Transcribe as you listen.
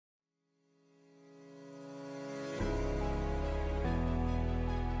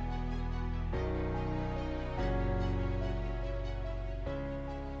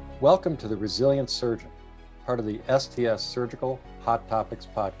Welcome to the Resilient Surgeon, part of the STS Surgical Hot Topics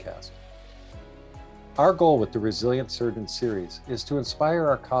podcast. Our goal with the Resilient Surgeon series is to inspire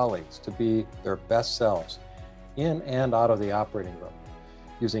our colleagues to be their best selves in and out of the operating room,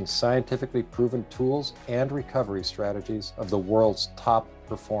 using scientifically proven tools and recovery strategies of the world's top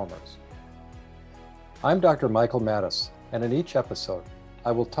performers. I'm Dr. Michael Mattis, and in each episode,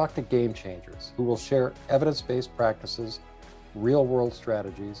 I will talk to game changers who will share evidence-based practices, real-world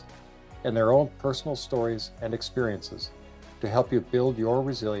strategies, and their own personal stories and experiences to help you build your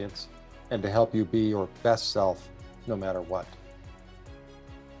resilience and to help you be your best self no matter what.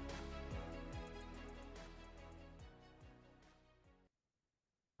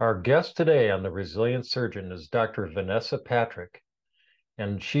 Our guest today on the Resilient Surgeon is Dr. Vanessa Patrick,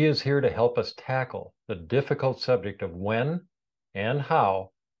 and she is here to help us tackle the difficult subject of when and how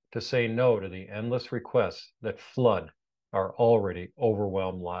to say no to the endless requests that flood our already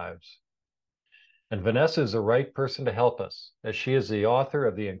overwhelmed lives. And Vanessa is the right person to help us, as she is the author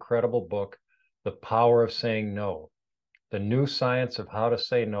of the incredible book, The Power of Saying No, the new science of how to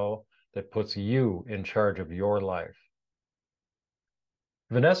say no that puts you in charge of your life.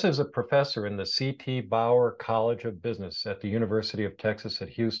 Vanessa is a professor in the C.T. Bauer College of Business at the University of Texas at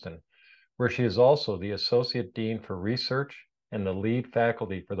Houston, where she is also the Associate Dean for Research and the lead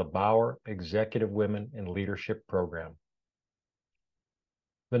faculty for the Bauer Executive Women in Leadership Program.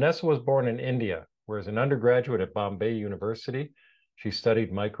 Vanessa was born in India, where as an undergraduate at Bombay University, she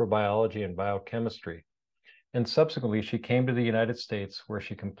studied microbiology and biochemistry. And subsequently, she came to the United States, where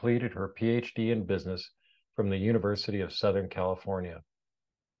she completed her PhD in business from the University of Southern California.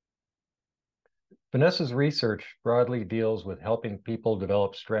 Vanessa's research broadly deals with helping people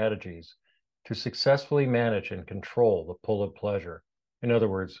develop strategies to successfully manage and control the pull of pleasure, in other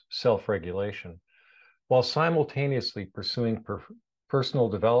words, self-regulation, while simultaneously pursuing personal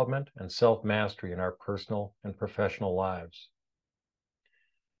development and self-mastery in our personal and professional lives.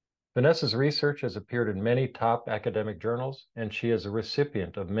 Vanessa's research has appeared in many top academic journals, and she is a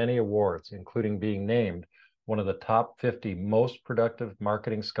recipient of many awards, including being named one of the top 50 most productive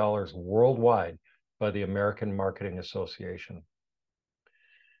marketing scholars worldwide by the American Marketing Association.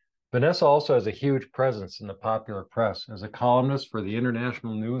 Vanessa also has a huge presence in the popular press as a columnist for the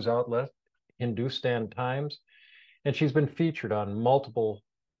international news outlet Hindustan Times, and she's been featured on multiple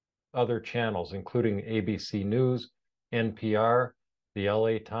other channels, including ABC News, NPR, the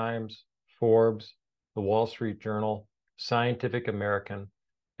LA Times, Forbes, the Wall Street Journal, Scientific American,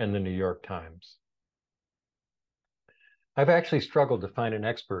 and the New York Times. I've actually struggled to find an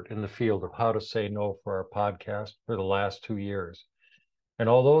expert in the field of how to say no for our podcast for the last 2 years. And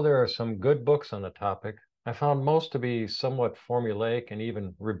although there are some good books on the topic, I found most to be somewhat formulaic and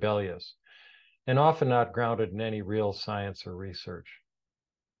even rebellious, and often not grounded in any real science or research.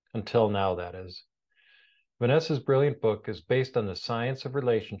 Until now, that is. Vanessa's brilliant book is based on the science of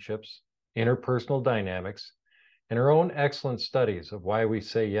relationships, interpersonal dynamics, and her own excellent studies of why we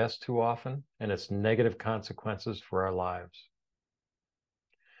say yes too often and its negative consequences for our lives.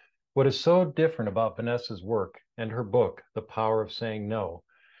 What is so different about Vanessa's work and her book, The Power of Saying No,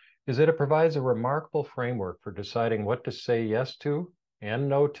 is that it provides a remarkable framework for deciding what to say yes to and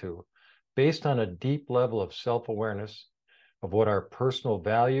no to, based on a deep level of self-awareness of what our personal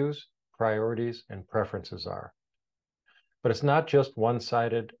values, priorities, and preferences are. But it's not just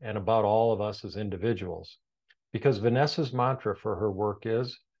one-sided and about all of us as individuals, because Vanessa's mantra for her work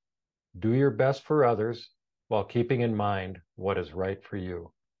is, do your best for others while keeping in mind what is right for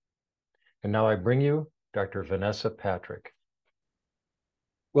you. And now I bring you Dr. Vanessa Patrick.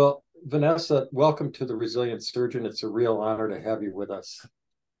 Well, Vanessa, welcome to the Resilient Surgeon. It's a real honor to have you with us.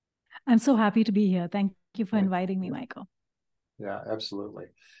 I'm so happy to be here. Thank you for inviting me, Michael. Yeah, absolutely.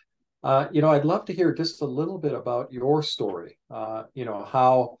 I'd love to hear just a little bit about your story. How,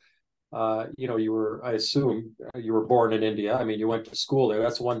 you were, I assume you were born in India. I mean, you went to school there.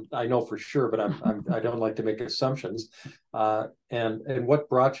 That's one I know for sure, but I don't like to make assumptions. And what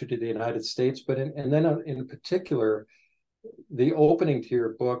brought you to the United States? But and then in particular, the opening to your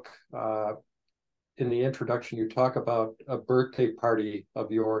book, in the introduction, you talk about a birthday party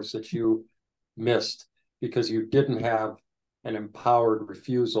of yours that you missed because you didn't have an empowered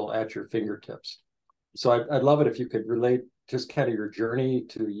refusal at your fingertips. So I'd love it if you could relate just kind of your journey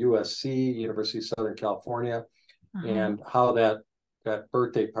to USC, University of Southern California, and how that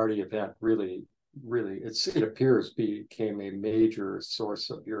birthday party event really it appears became a major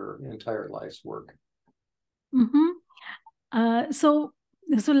source of your entire life's work. So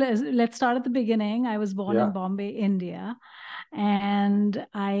let's start at the beginning. I was born in Bombay, India, and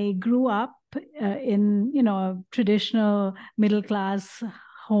I grew up in a traditional middle class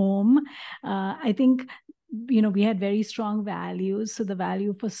home. I think, we had very strong values. So the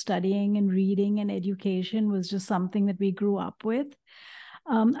value for studying and reading and education was just something that we grew up with.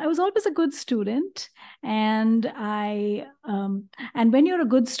 I was always a good student, and and when you're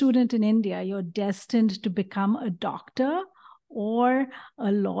a good student in India, you're destined to become a doctor or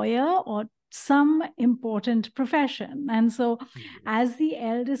a lawyer or some important profession. And so, as the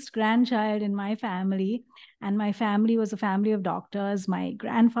eldest grandchild in my family, and my family was a family of doctors, my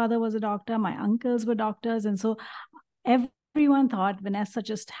grandfather was a doctor, my uncles were doctors, and so everyone thought Vanessa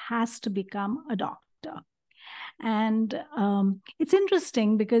just has to become a doctor. And it's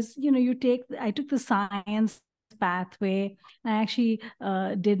interesting because I took the science pathway. I actually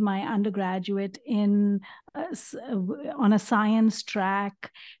did my undergraduate on a science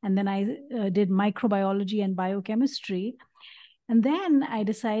track, and then I did microbiology and biochemistry. And then I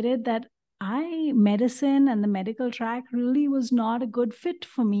decided that medicine and the medical track really was not a good fit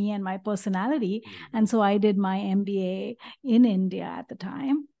for me and my personality. And so I did my MBA in India at the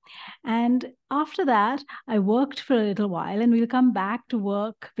time. And after that, I worked for a little while, and we'll come back to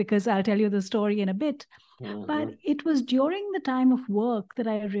work because I'll tell you the story in a bit. But it was during the time of work that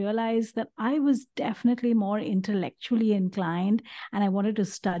I realized that I was definitely more intellectually inclined and I wanted to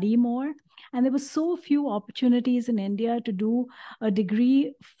study more. And there were so few opportunities in India to do a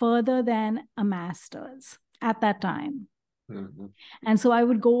degree further than a master's at that time. And so I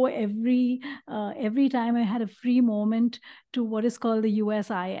would go every time I had a free moment to what is called the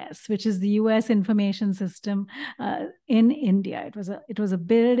USIS, which is the US Information System in India. It was a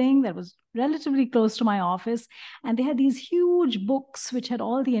building that was relatively close to my office, and they had these huge books which had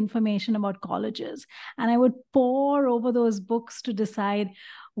all the information about colleges. And I would pore over those books to decide,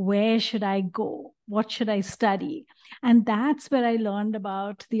 where should I go? What should I study? And that's where I learned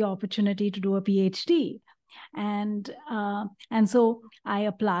about the opportunity to do a PhD. And so I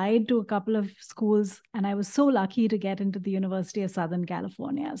applied to a couple of schools, and I was so lucky to get into the University of Southern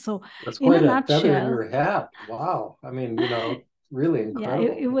California. So that's quite a feather in your hat. Wow. I mean, really incredible.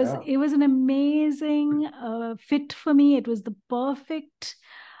 Yeah, it was an amazing fit for me. It was the perfect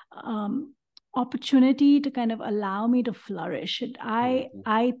opportunity to kind of allow me to flourish.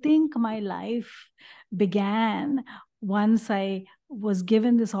 I think my life began once I was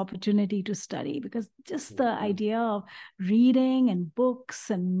given this opportunity to study, because just the idea of reading and books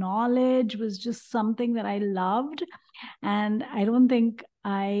and knowledge was just something that I loved. And I don't think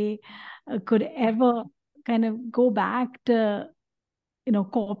I could ever kind of go back to,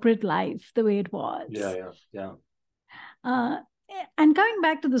 corporate life the way it was. Yeah. And coming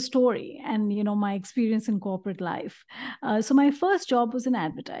back to the story and, my experience in corporate life. So my first job was in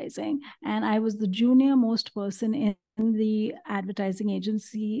advertising, and I was the junior most person in the advertising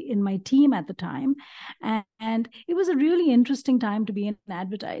agency in my team at the time. And it was a really interesting time to be in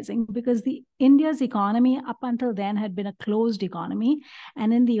advertising, because India's economy up until then had been a closed economy.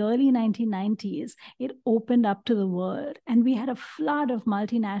 And in the early 1990s, it opened up to the world. And we had a flood of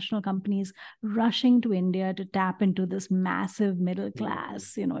multinational companies rushing to India to tap into this massive middle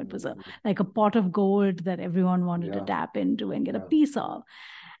class. It was like a pot of gold that everyone wanted to tap into and get a piece of.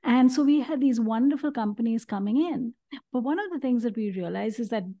 And so we had these wonderful companies coming in. But one of the things that we realized is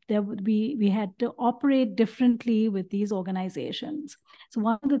that we had to operate differently with these organizations. So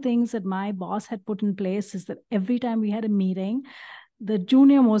one of the things that my boss had put in place is that every time we had a meeting, the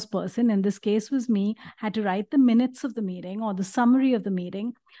junior most person, in this case was me, had to write the minutes of the meeting or the summary of the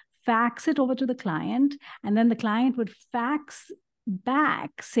meeting, fax it over to the client, and then the client would fax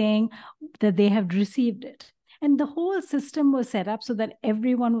back saying that they have received it. And the whole system was set up so that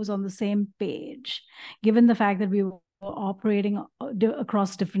everyone was on the same page, given the fact that we were operating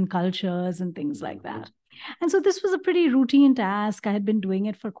across different cultures and things like that. And so this was a pretty routine task. I had been doing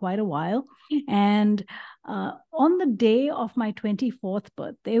it for quite a while. And on the day of my 24th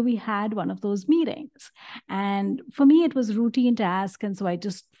birthday, we had one of those meetings. And for me, it was a routine task. And so I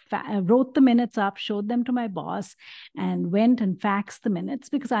just wrote the minutes up, showed them to my boss, and went and faxed the minutes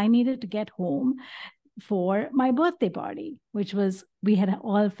because I needed to get home for my birthday party, which was, we had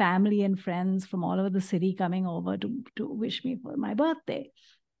all family and friends from all over the city coming over to wish me for my birthday.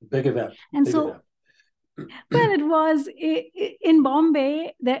 Big event. And well, it was in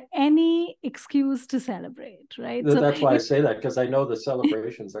Bombay, there any excuse to celebrate, right? That's why I say that, because I know the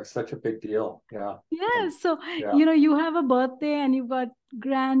celebrations are such a big deal. Yeah. So, you have a birthday and you've got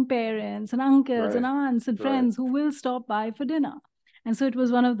grandparents and uncles and aunts and friends who will stop by for dinner. And so it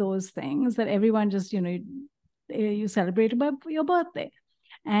was one of those things that everyone just, you celebrate about your birthday.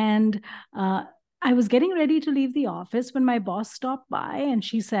 And I was getting ready to leave the office when my boss stopped by, and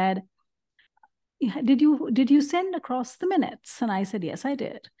she said, did you send across the minutes? And I said, yes, I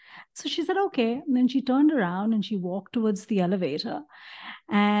did. So she said, okay. And then she turned around and she walked towards the elevator.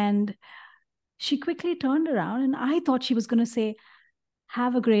 And she quickly turned around, and I thought she was going to say,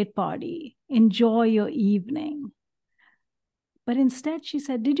 have a great party, enjoy your evening. But instead she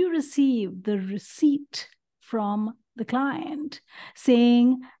said, did you receive the receipt from the client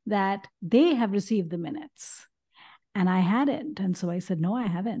saying that they have received the minutes? And I hadn't. And so I said, no, I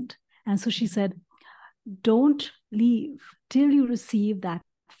haven't. And so she said, don't leave till you receive that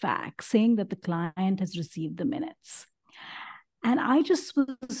fax saying that the client has received the minutes. And I just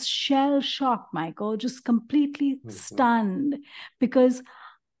was shell shocked, Michael, just completely stunned, because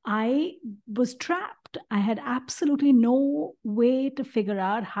I was trapped. I had absolutely no way to figure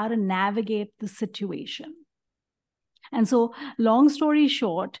out how to navigate the situation. And so, long story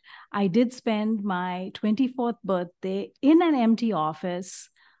short, I did spend my 24th birthday in an empty office,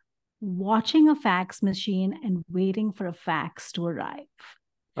 watching a fax machine and waiting for a fax to arrive.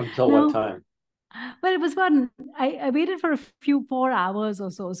 Until what time? Well, it was about, I waited for 4 hours or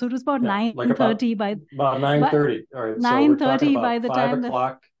so. So it was about 9:30 by about 9:30. All right. 9:30 so by the 5 time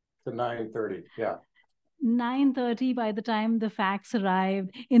o'clock to 9:30. Yeah. 9:30 by the time the fax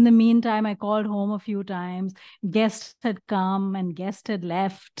arrived. In the meantime, I called home a few times. Guests had come and guests had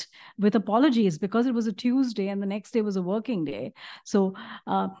left with apologies because it was a Tuesday and the next day was a working day. So,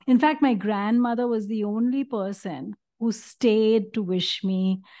 in fact, my grandmother was the only person who stayed to wish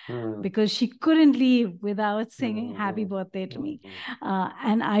me because she couldn't leave without singing happy birthday to me.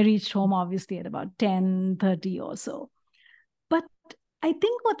 And I reached home obviously at about 10:30 or so. But I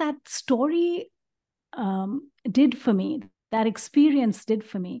think what that story did for me, that experience did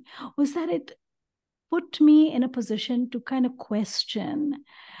for me, was that it put me in a position to kind of question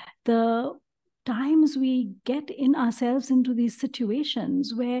the times we get in ourselves into these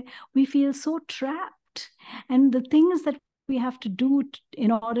situations where we feel so trapped, and the things that we have to do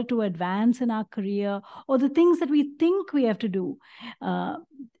in order to advance in our career, or the things that we think we have to do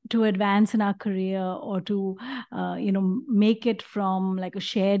to advance in our career, or to make it from like a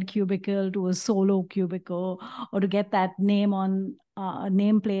shared cubicle to a solo cubicle, or to get that name on a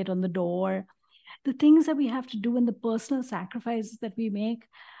nameplate on the door. The things that we have to do and the personal sacrifices that we make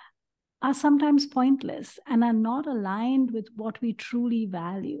are sometimes pointless and are not aligned with what we truly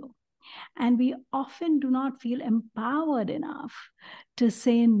value. And we often do not feel empowered enough to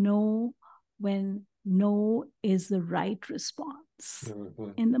say no when no is the right response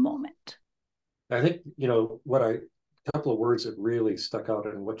in the moment. I think, a couple of words that really stuck out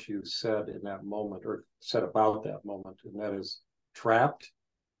in what you said in that moment, or said about that moment, and that is trapped,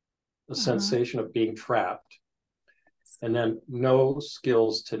 the sensation of being trapped, and then no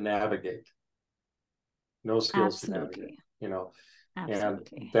skills to navigate. No skills to navigate,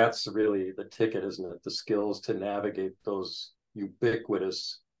 Absolutely. And that's really the ticket, isn't it? The skills to navigate those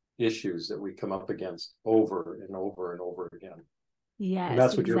ubiquitous issues that we come up against over and over and over again. Yes, and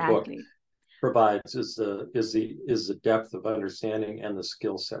that's what your book provides, is the depth of understanding and the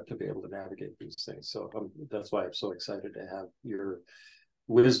skill set to be able to navigate these things. So that's why I'm so excited to have your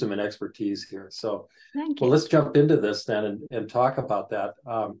wisdom and expertise here. So, well, let's jump into this then and talk about that.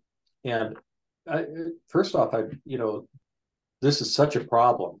 First off, this is such a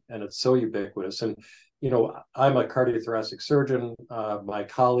problem and it's so ubiquitous. And, I'm a cardiothoracic surgeon. My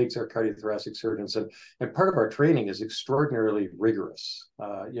colleagues are cardiothoracic surgeons, and part of our training is extraordinarily rigorous.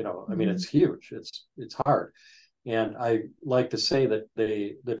 I mean, it's huge. It's hard. And I like to say that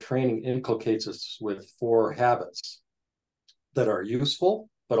the training inculcates us with 4 habits that are useful,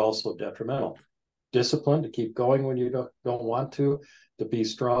 but also detrimental. Discipline, to keep going when you don't want to be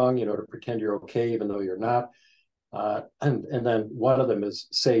strong, to pretend you're okay, even though you're not. And then one of them is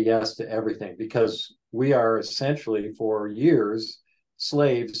say yes to everything, because we are essentially for years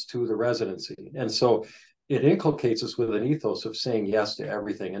slaves to the residency. And so it inculcates us with an ethos of saying yes to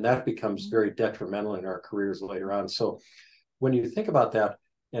everything. And that becomes very detrimental in our careers later on. So when you think about that,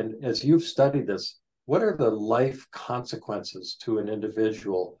 and as you've studied this, what are the life consequences to an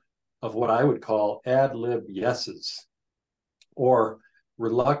individual of what I would call ad lib yeses, or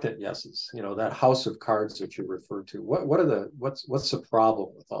reluctant yeses, that house of cards that you referred to? What's the problem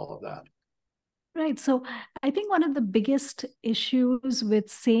with all of that? Right. So I think one of the biggest issues with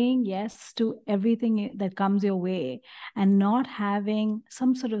saying yes to everything that comes your way and not having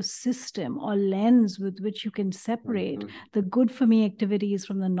some sort of system or lens with which you can separate the good for me activities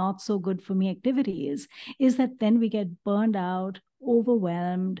from the not so good for me activities is that then we get burned out,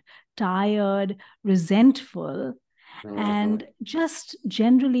 overwhelmed, tired, resentful, and just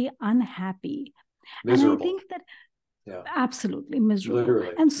generally unhappy. Miserable. And I think that Yeah. Absolutely miserable.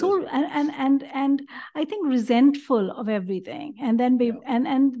 Literally. And so miserable. and I think resentful of everything. And then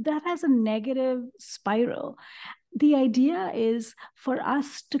and that has a negative spiral. The idea is for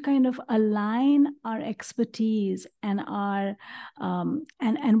us to kind of align our expertise and our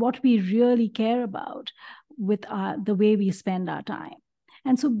and what we really care about with the way we spend our time.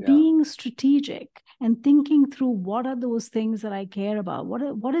 And so being strategic and thinking through what are those things that I care about,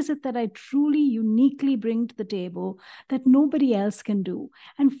 what is it that I truly uniquely bring to the table that nobody else can do,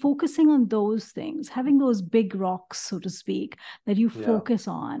 and focusing on those things, having those big rocks, so to speak, that you focus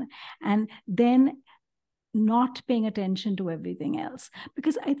on, and then not paying attention to everything else.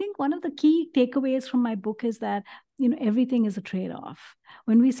 Because I think one of the key takeaways from my book is that, everything is a trade-off.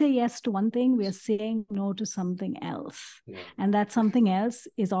 When we say yes to one thing, we are saying no to something else. Yeah, and that something else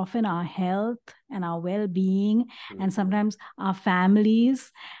is often our health and our well-being, and sometimes our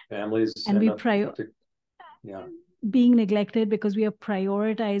families. And we being neglected because we are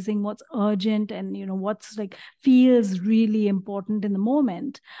prioritizing what's urgent and, what's like feels really important in the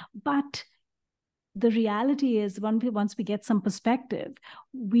moment. But the reality is, once we get some perspective,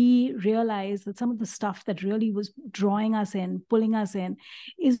 we realize that some of the stuff that really was drawing us in, pulling us in,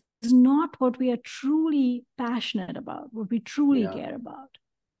 is not what we are truly passionate about, what we truly care about.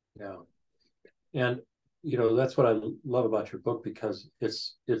 Yeah. And, that's what I love about your book, because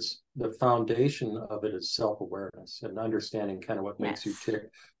it's the foundation of it is self-awareness and understanding kind of what makes you tick,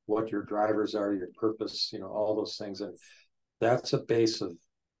 what your drivers are, your purpose, all those things. And that's a base of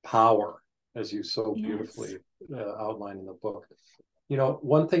power, as you so beautifully outline in the book.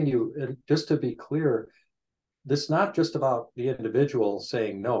 One thing just to be clear, this is not just about the individual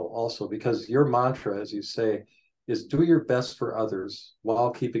saying no also, because your mantra, as you say, is do your best for others while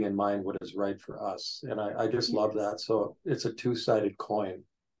keeping in mind what is right for us. And I just love that. So it's a two-sided coin.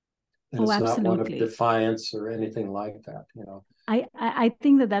 And it's absolutely not one of defiance or anything like that, I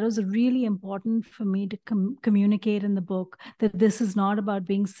think that was really important for me to communicate in the book, that this is not about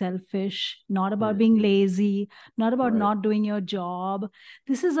being selfish, not about being lazy, not about not doing your job.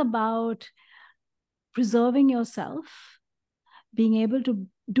 This is about preserving yourself, being able to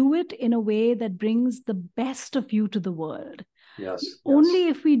do it in a way that brings the best of you to the world. Yes. Only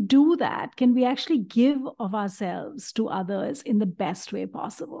if we do that can we actually give of ourselves to others in the best way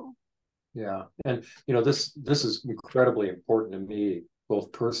possible. Yeah. And, this is incredibly important to me,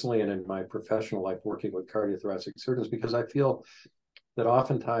 both personally and in my professional life working with cardiothoracic surgeons, because I feel that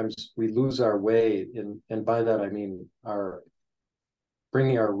oftentimes we lose our way and by that, I mean,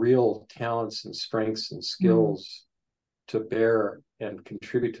 bringing our real talents and strengths and skills to bear and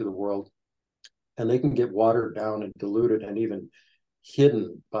contribute to the world. And they can get watered down and diluted and even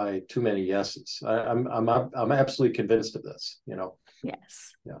hidden by too many yeses. I'm absolutely convinced of this,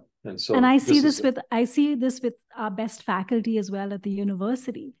 Yes. Yeah. And I see this with our best faculty as well at the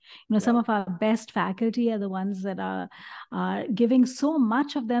university. Some of our best faculty are the ones that are giving so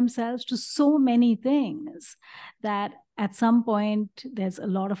much of themselves to so many things that at some point there's a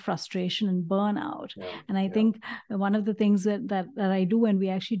lot of frustration and burnout. And I think one of the things that I do, and we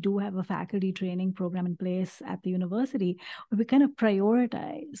actually do have a faculty training program in place at the university, where we kind of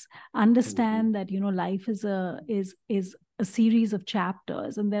prioritize, understand that life is a series of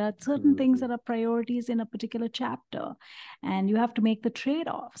chapters, and there are certain things that are priorities in a particular chapter, and you have to make the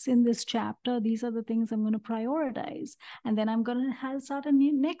trade-offs. In this chapter, these are the things I'm going to prioritize, and then I'm going to start a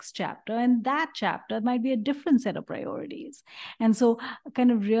new next chapter, and that chapter might be a different set of priorities. And so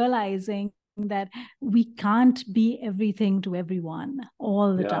kind of realizing that we can't be everything to everyone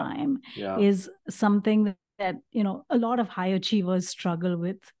all the time is something that a lot of high achievers struggle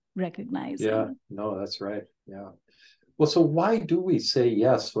with recognizing. Yeah, no, that's right. Yeah. Well, so why do we say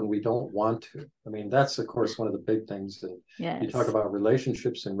yes when we don't want to? I mean, that's, of course, one of the big things. And you talk about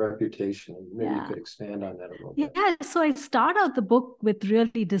relationships and reputation. And maybe you could expand on that a little bit. Yeah, so I start out the book with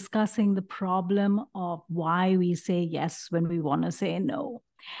really discussing the problem of why we say yes when we want to say no.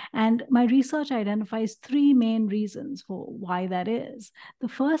 And my research identifies three main reasons for why that is. The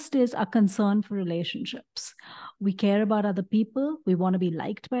first is a concern for relationships. We care about other people. We want to be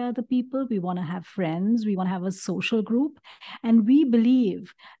liked by other people. We want to have friends. We want to have a social group. And we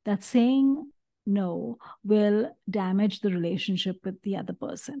believe that saying no will damage the relationship with the other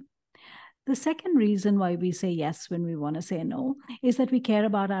person. The second reason why we say yes when we want to say no is that we care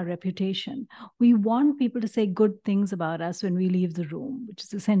about our reputation. We want people to say good things about us when we leave the room, which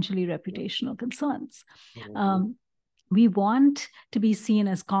is essentially reputational concerns. We want to be seen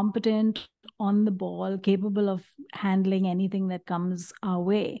as competent, on the ball, capable of handling anything that comes our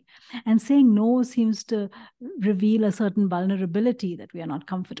way. And saying no seems to reveal a certain vulnerability that we are not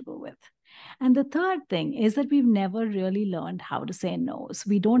comfortable with. And the third thing is that we've never really learned how to say no. So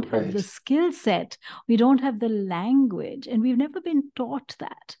we don't have the skill set, we don't have the language, and we've never been taught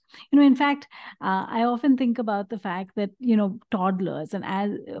that. In fact, I often think about the fact that, toddlers and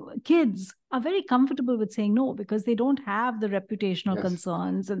as kids are very comfortable with saying no because they don't have the reputational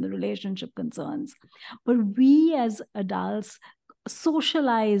concerns and the relationship concerns. But we as adults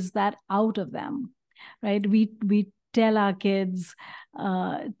socialize that out of them, right? We tell our kids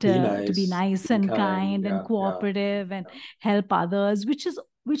to be nice and kind and cooperative and help others,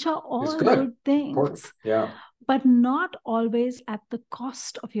 which are all good things. Yeah. But not always at the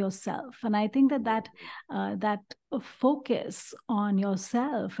cost of yourself. And I think that focus on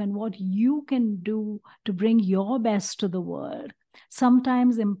yourself and what you can do to bring your best to the world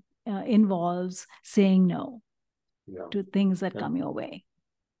sometimes involves saying no to things that come your way.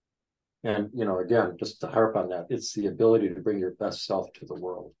 And, again, just to harp on that, it's the ability to bring your best self to the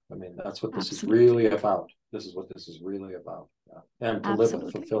world. I mean, that's what this is really about. This is what this is really about. Yeah. And to live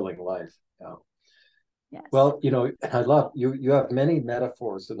a fulfilling life. Yeah. Yes. Well, I love you have many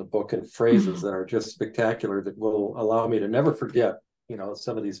metaphors in the book and phrases that are just spectacular that will allow me to never forget,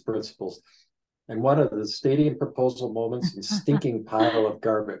 some of these principles. And one of the stadium proposal moments and stinking pile of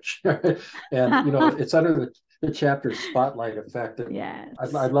garbage. And, it's under the chapter spotlight effect. And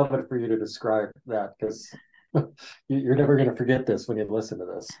I'd love it for you to describe that, because you're never going to forget this when you listen to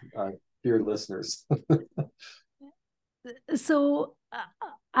this, dear listeners. So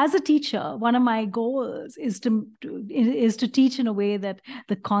as a teacher, one of my goals is to teach in a way that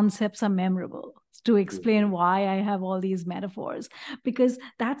the concepts are memorable, to explain why I have all these metaphors, because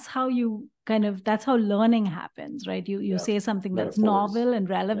that's how that's how learning happens, right? You say something that's novel and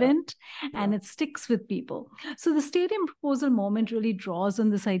relevant, and it sticks with people. So the stadium proposal moment really draws on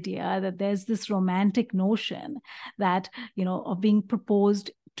this idea that there's this romantic notion that, of being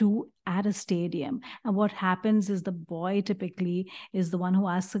proposed to at a stadium. And what happens is the boy typically is the one who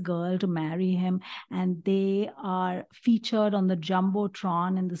asks a girl to marry him, and they are featured on the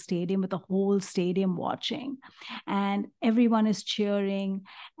jumbotron in the stadium with the whole stadium watching, and everyone is cheering,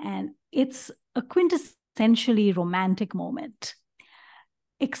 and it's a quintessentially romantic moment,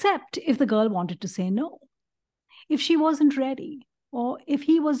 except if the girl wanted to say no, if she wasn't ready, or if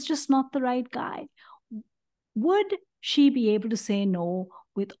he was just not the right guy. Would she be able to say no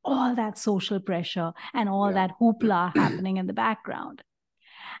with all that social pressure and all that hoopla happening in the background?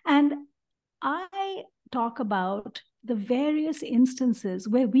 And I talk about the various instances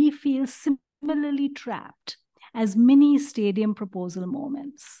where we feel similarly trapped as mini stadium proposal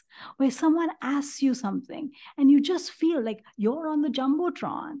moments, where someone asks you something and you just feel like you're on the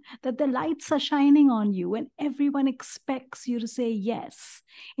jumbotron, that the lights are shining on you and everyone expects you to say yes.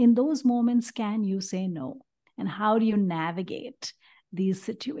 In those moments, can you say no? And how do you navigate these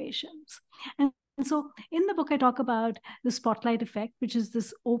situations? And so in the book, I talk about the spotlight effect, which is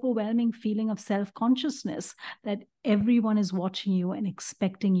this overwhelming feeling of self-consciousness that everyone is watching you and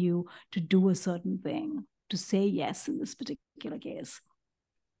expecting you to do a certain thing, to say yes in this particular case.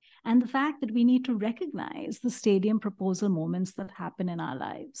 And the fact that we need to recognize the stadium proposal moments that happen in our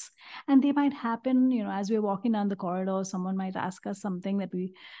lives. And they might happen, as we're walking down the corridor, someone might ask us something that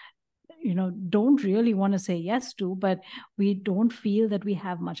we don't really want to say yes to, but we don't feel that we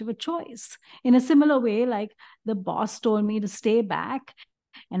have much of a choice. In a similar way, like the boss told me to stay back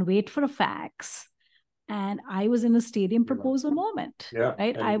and wait for a fax, and I was in a stadium proposal moment.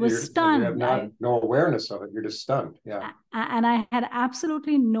 Right? I was stunned. You have no awareness of it. You're just stunned. And I had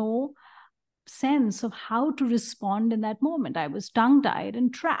absolutely no sense of how to respond in that moment. I was tongue-tied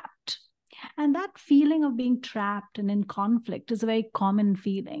and trapped. And that feeling of being trapped and in conflict is a very common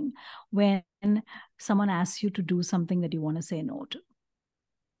feeling when someone asks you to do something that you want to say no to.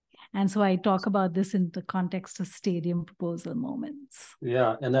 And so I talk about this in the context of stadium proposal moments.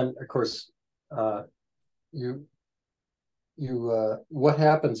 Yeah. And then, of course, what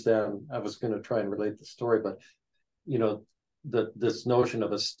happens then, I was going to try and relate the story, but, this notion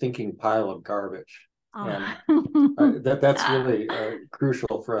of a stinking pile of garbage. And that's really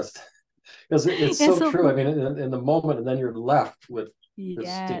crucial for us. Because it's so true. I mean, in the moment, and then you're left with this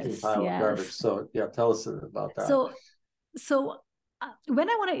stinking pile of garbage. So, tell us about that. So when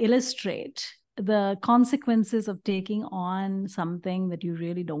I want to illustrate the consequences of taking on something that you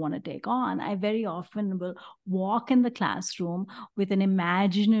really don't want to take on, I very often will walk in the classroom with an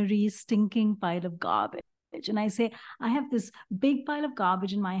imaginary stinking pile of garbage. And I say, I have this big pile of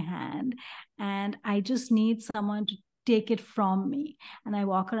garbage in my hand, and I just need someone to take it from me. And I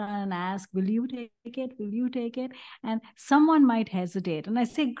walk around and ask, will you take it? Will you take it? And someone might hesitate. And I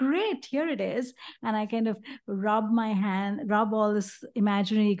say, great, here it is. And I kind of rub all this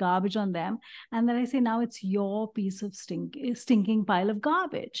imaginary garbage on them. And then I say, now it's your piece of stinking pile of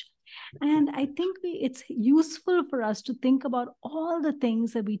garbage. And I think it's useful for us to think about all the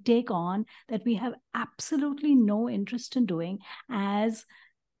things that we take on that we have absolutely no interest in doing as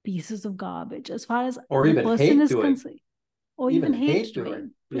pieces of garbage, as far as or the even person is doing. concerned, or even hate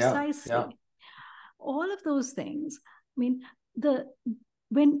doing. Precisely. Yeah. All of those things. I mean, the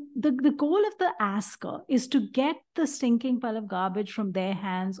goal of the asker is to get the stinking pile of garbage from their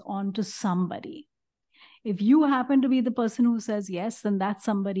hands onto somebody. If you happen to be the person who says yes, then that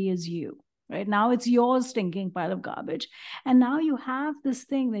somebody is you. Right now, it's your stinking pile of garbage, and now you have this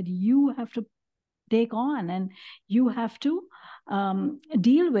thing that you have to take on and you have to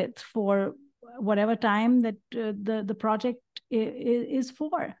deal with for whatever time that the project is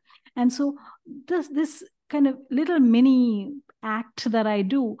for. And so this kind of little mini act that I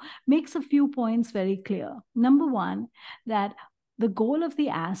do makes a few points very clear. Number one, that the goal of the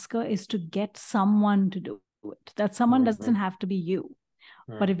asker is to get someone to do it. That someone doesn't have to be you.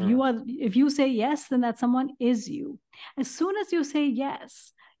 But if you say yes, then that someone is you. As soon as you say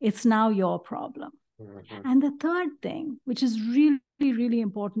yes, it's now your problem. And the third thing, which is really, really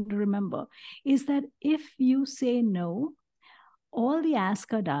important to remember, is that if you say no, all the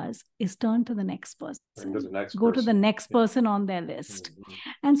asker does is turn to the next person, go to the next person on their list.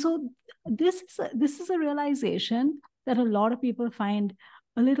 And so this is a realization that a lot of people find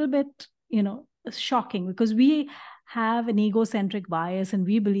a little bit, shocking, because we have an egocentric bias and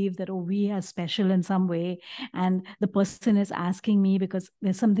we believe that, we are special in some way, and the person is asking me because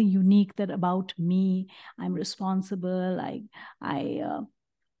there's something unique about me. I'm responsible. I'm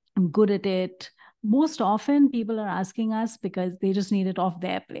good at it. Most often people are asking us because they just need it off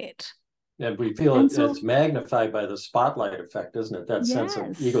their plate. And we feel it's magnified by the spotlight effect, isn't it? That sense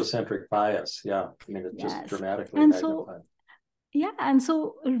of egocentric bias. Yeah. I mean, it's just dramatically magnified. And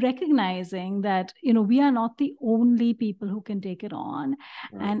so recognizing that, we are not the only people who can take it on.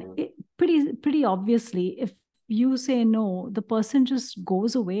 And pretty obviously, if you say no, the person just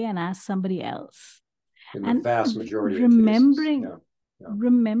goes away and asks somebody else. In the vast majority of cases.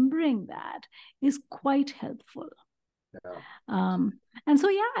 Remembering that is quite helpful. And so,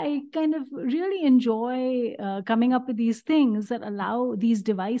 I kind of really enjoy coming up with these things that allow these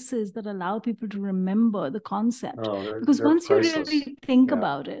devices that allow people to remember the concept. Because once you really think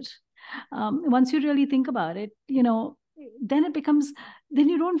about it, then it becomes, then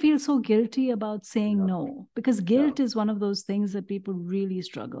you don't feel so guilty about saying no, because guilt is one of those things that people really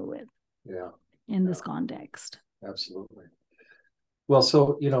struggle with in this context. Absolutely. Well,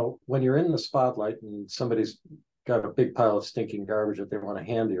 so, when you're in the spotlight and somebody's got a big pile of stinking garbage that they want to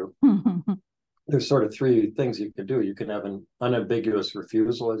hand you, there's sort of three things you can do. You can have an unambiguous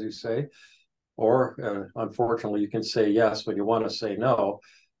refusal, as you say, or unfortunately, you can say yes when you want to say no.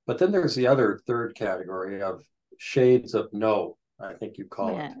 But then there's the other third category of shades of no, I think you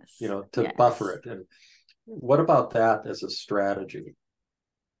call it, to buffer it. And what about that as a strategy?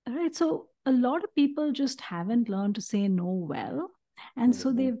 All right. So a lot of people just haven't learned to say no well. And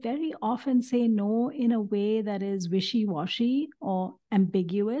so they very often say no in a way that is wishy-washy or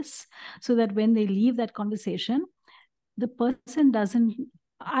ambiguous, so that when they leave that conversation, the person doesn't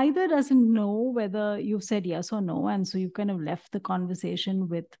know whether you've said yes or no. And so you've kind of left the conversation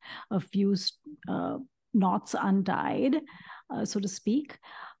with a few knots untied, so to speak.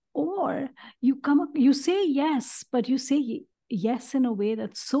 Or you say yes, but you say yes in a way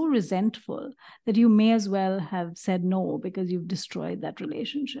that's so resentful that you may as well have said no, because you've destroyed that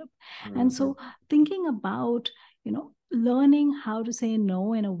relationship. And so thinking about, learning how to say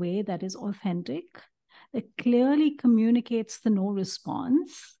no in a way that is authentic, that clearly communicates the no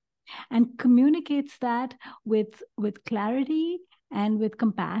response and communicates that with clarity and with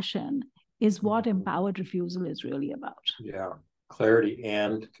compassion is what empowered refusal is really about. Yeah, clarity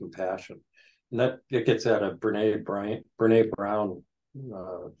and compassion. And that it gets at a Brene Brown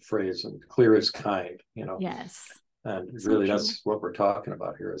phrase, and clear is kind, Yes. And really that's what we're talking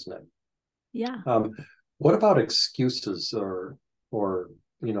about here, isn't it? Yeah. What about excuses or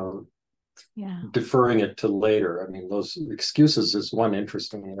deferring it to later? I mean, those excuses is one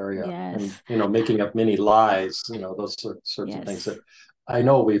interesting area. Yes. And, making up many lies, those sorts of things that I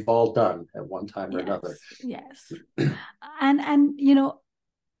know we've all done at one time or another. Yes. And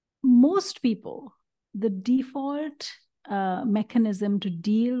most people, the default mechanism to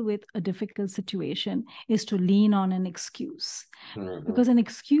deal with a difficult situation is to lean on an excuse. Because an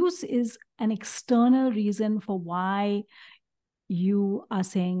excuse is an external reason for why you are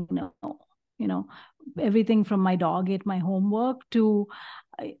saying no. You know, everything from my dog ate my homework to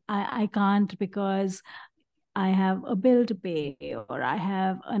I can't because I have a bill to pay, or I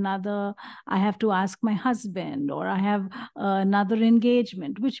have to ask my husband, or I have another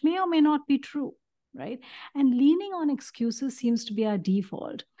engagement, which may or may not be true, right? And leaning on excuses seems to be our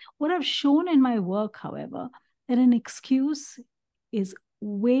default. What I've shown in my work, however, that an excuse is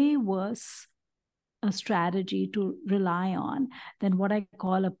way worse a strategy to rely on than what I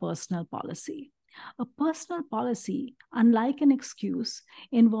call a personal policy. A personal policy, unlike an excuse,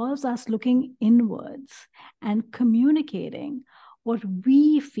 involves us looking inwards and communicating what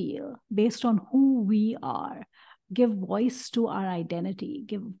we feel based on who we are, give voice to our identity,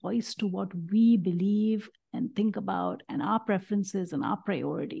 give voice to what we believe and think about, and our preferences and our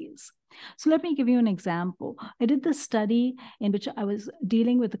priorities. So let me give you an example. I did this study in which I was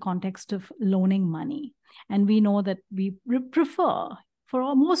dealing with the context of loaning money. And we know that we prefer,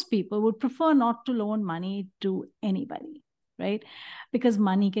 most people would prefer not to loan money to anybody, right? Because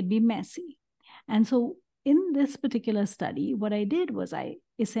money can be messy. And so in this particular study, what I did was I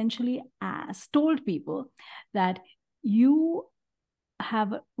essentially told people that you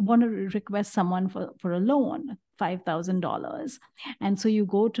want to request someone for a loan, $5,000. And so you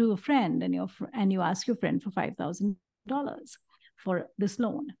go to a friend and you ask your friend for $5,000 for this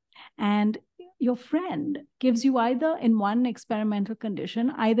loan. And your friend gives you either, in one experimental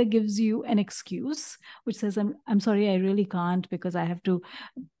condition, either gives you an excuse, which says, I'm sorry, I really can't because I have to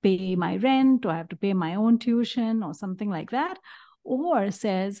pay my rent, or I have to pay my own tuition, or something like that, or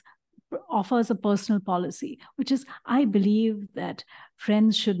offers a personal policy, which is, I believe that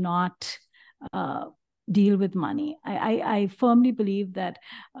friends should not deal with money. I firmly believe that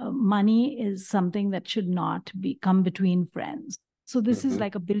money is something that should not come between friends. So this is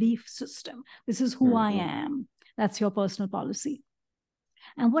like a belief system. This is who I am. That's your personal policy.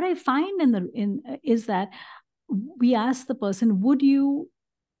 And what I find is that we ask the person, would you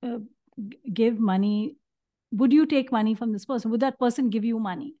give money? Would you take money from this person? Would that person give you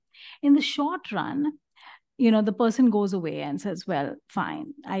money? In the short run, the person goes away and says, well,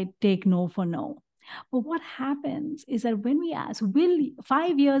 fine, I take no for no. But what happens is that when we ask,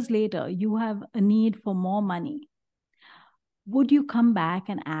 5 years later, you have a need for more money, would you come back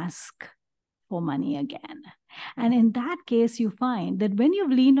and ask for money again? And in that case, you find that when you've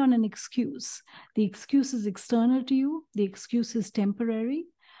leaned on an excuse, the excuse is external to you, the excuse is temporary.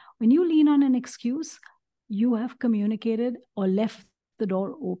 When you lean on an excuse, you have communicated or left the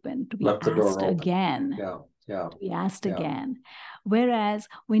door open to be asked again. To be asked again. Whereas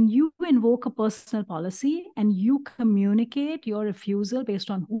when you invoke a personal policy and you communicate your refusal based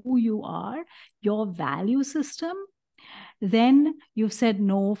on who you are, your value system, then you've said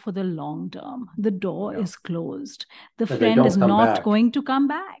no for the long term. The door is closed. The friend is not going to come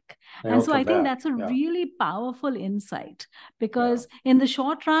back. And so I think that's a really powerful insight, because in the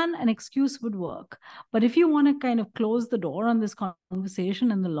short run, an excuse would work. But if you want to kind of close the door on this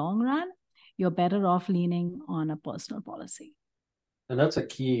conversation in the long run, you're better off leaning on a personal policy. And that's a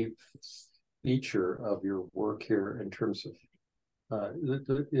key feature of your work here in terms of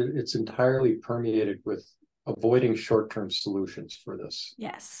it's entirely permeated with avoiding short-term solutions for this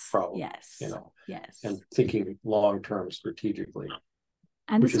problem. Yes. And thinking long-term strategically.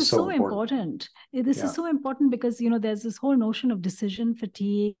 And this is so important. This is so important because, there's this whole notion of decision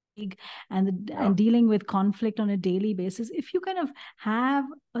fatigue and dealing with conflict on a daily basis. If you kind of have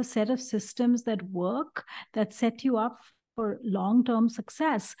a set of systems that work, that set you up for long-term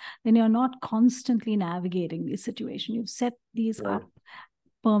success, then you're not constantly navigating these situations. You've set these up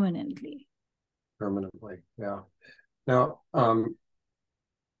permanently. Now,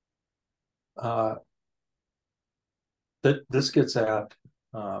 this gets at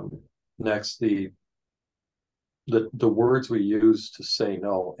next the words we use to say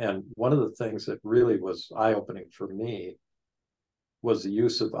no. And one of the things that really was eye-opening for me was the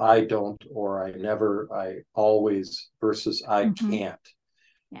use of I don't, or I never, I always versus I can't.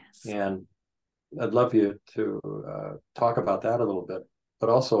 Yes. And I'd love you to talk about that a little bit, but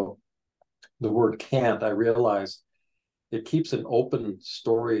also the word can't, I realized it keeps an open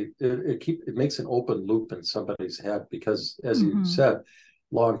story. It makes an open loop in somebody's head, because as you said,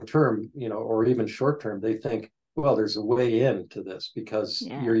 long term, or even short term, they think, well, there's a way into this because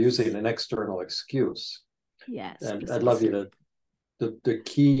you're using an external excuse. Yes. And precisely. I'd love you to, the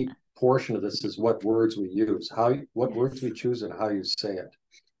key portion of this is what words we use, what words we choose and how you say it.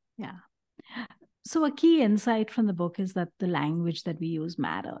 Yeah. So a key insight from the book is that the language that we use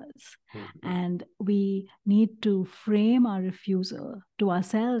matters. Mm-hmm. And we need to frame our refusal to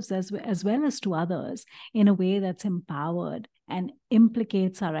ourselves as well as to others in a way that's empowered and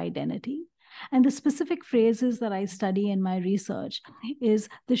implicates our identity. And the specific phrases that I study in my research is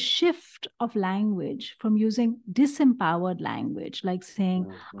the shift of language from using disempowered language, like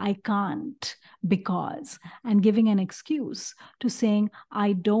saying, I can't because, and giving an excuse, to saying,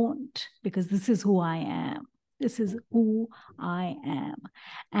 I don't, because this is who I am. This is who I am.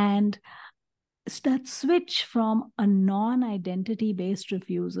 And that switch from a non-identity based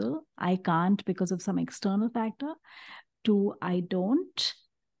refusal, I can't because of some external factor, to I don't,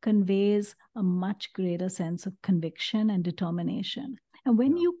 conveys a much greater sense of conviction and determination. And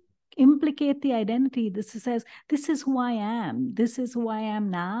when you implicate the identity, this says, this is who I am. This is who I am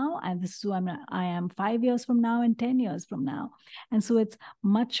now. And this is who I am 5 years from now and 10 years from now. And so it's a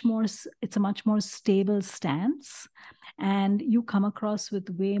much more stable stance. And you come across with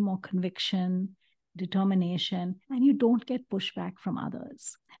way more conviction, determination, and you don't get pushback from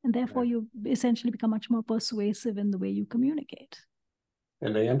others. And therefore, you essentially become much more persuasive in the way you communicate.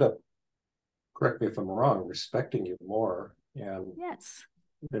 And they end up, correct me if I'm wrong, respecting you more and yes,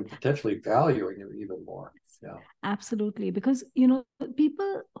 and potentially valuing you even more. Yeah, absolutely. Because,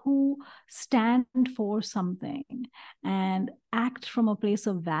 people who stand for something and act from a place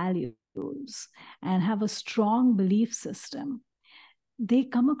of values and have a strong belief system, they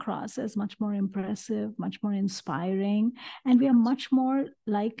come across as much more impressive, much more inspiring, and we are much more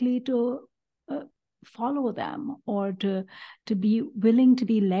likely to follow them or to be willing to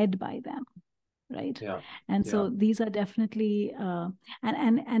be led by them, right? Yeah. And so these are definitely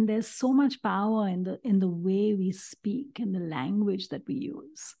and there's so much power in the way we speak and the language that we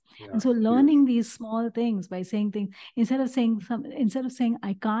use. And so learning these small things by saying things, instead of saying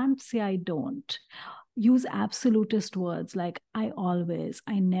I can't, say I don't. Use absolutist words like I always,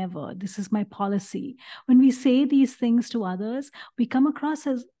 I never, this is my policy. When we say these things to others, we come across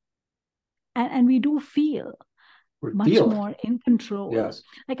as, and we do feel much more in control. Yes.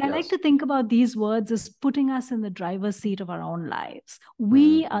 Like I like to think about these words as putting us in the driver's seat of our own lives.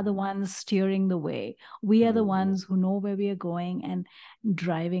 We are the ones steering the way. We are the ones who know where we are going and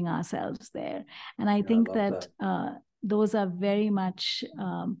driving ourselves there. And I think that those are very much,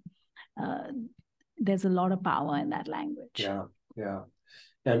 there's a lot of power in that language. Yeah, yeah.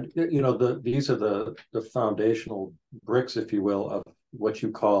 And these are the foundational bricks, if you will, of what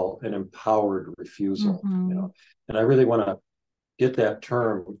you call an empowered refusal. And I really want to get that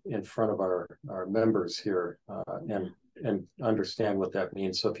term in front of our members here and understand what that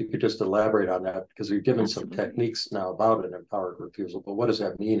means. So if you could just elaborate on that, because we've given some techniques now about an empowered refusal, but what does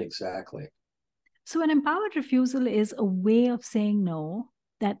that mean exactly? So an empowered refusal is a way of saying no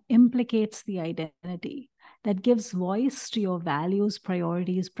that implicates the identity, that gives voice to your values,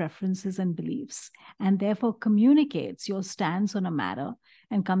 priorities, preferences, and beliefs, and therefore communicates your stance on a matter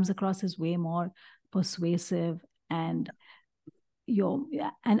and comes across as way more persuasive and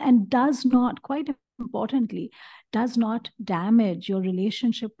does not, quite importantly, does not damage your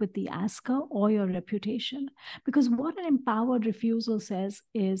relationship with the asker or your reputation. Because what an empowered refusal says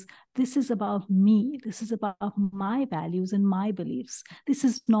is, this is about me. This is about my values and my beliefs. This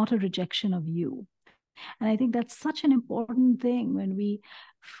is not a rejection of you. And I think that's such an important thing when we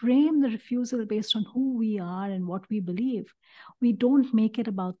frame the refusal based on who we are and what we believe. We don't make it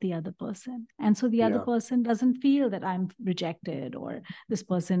about the other person. And so the other person doesn't feel that I'm rejected or this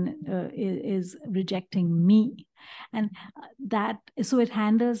person is rejecting me. And so it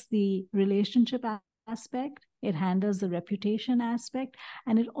handles the relationship aspect, it handles the reputation aspect,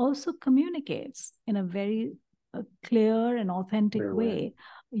 and it also communicates in a very clear and authentic way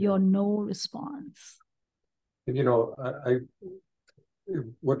your no response.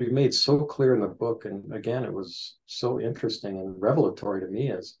 What you made so clear in the book, and again, it was so interesting and revelatory to me,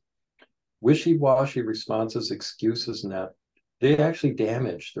 is wishy-washy responses, excuses, and that they actually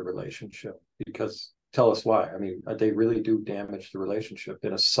damage the relationship. Because tell us why. I mean, they really do damage the relationship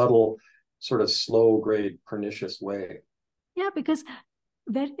in a subtle, sort of slow grade, pernicious way. Yeah, because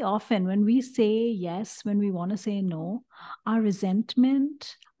very often when we say yes, when we want to say no, our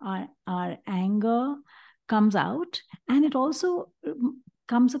resentment, our anger comes out, and it also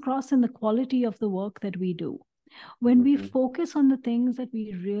comes across in the quality of the work that we do. When we focus on the things that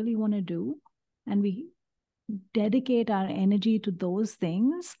we really want to do and we dedicate our energy to those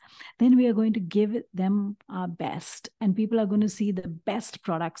things, then we are going to give them our best, and people are going to see the best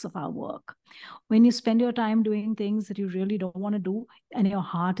products of our work. When you spend your time doing things that you really don't want to do and your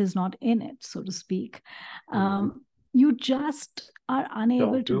heart is not in it, so to speak, you just are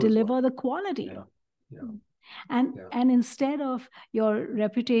unable to deliver the quality. And instead of your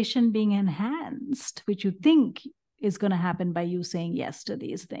reputation being enhanced, which you think is going to happen by you saying yes to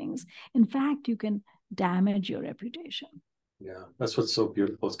these things, in fact, you can damage your reputation. Yeah, that's what's so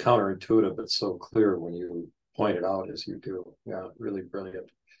beautiful. It's counterintuitive, but so clear when you point it out as you do. Yeah, really brilliant.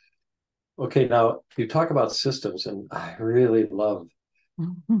 Okay, now you talk about systems, and I really love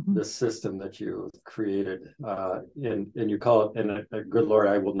the system that you created. And you call it, and a good Lord,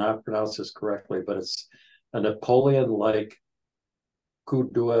 I will not pronounce this correctly, but it's a Napoleon-like coup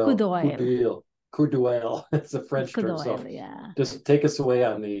d'oeil. Coup d'oeil. It's a French term. So just take us away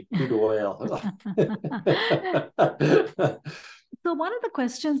on the coup d'oeil. So one of the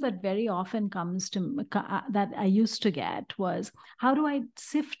questions that very often comes to that I used to get was, how do I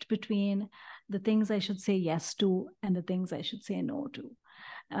sift between the things I should say yes to and the things I should say no to?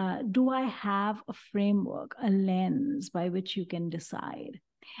 Do I have a framework, a lens by which you can decide?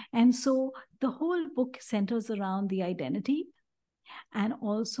 And so the whole book centers around the identity and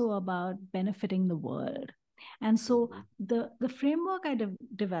also about benefiting the world. And so the framework I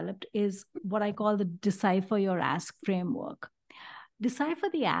developed is what I call the Decipher Your Ask framework. Decipher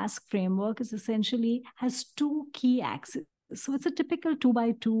the Ask framework is essentially has two key axes. So it's a typical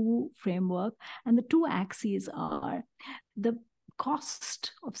 2x2 framework. And the two axes are the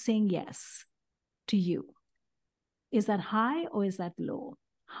cost of saying yes to you. Is that high or is that low?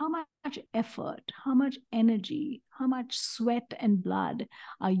 How much effort, how much energy, how much sweat and blood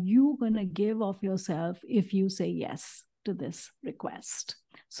are you going to give of yourself if you say yes to this request?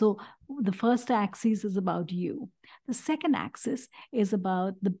 So the first axis is about you. The second axis is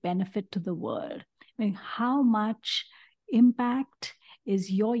about the benefit to the world. I mean, how much impact is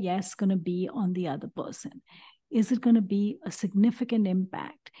your yes going to be on the other person? Is it going to be a significant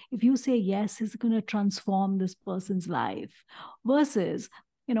impact? If you say yes, is it going to transform this person's life? Versus,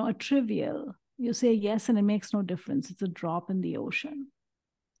 a trivial, you say yes and it makes no difference. It's a drop in the ocean.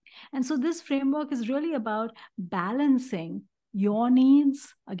 And so this framework is really about balancing your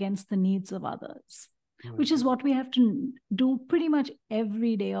needs against the needs of others, which is what we have to do pretty much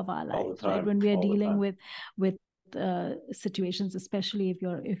every day of our lives, right? When we are dealing with situations, especially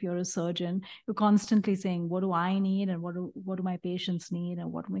if you're a surgeon, you're constantly saying, what do I need, and what do my patients need,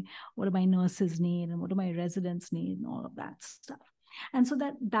 and what do my nurses need, and what do my residents need, and all of that stuff. And so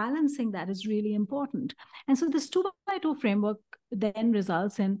that balancing that is really important. And so this 2x2 framework then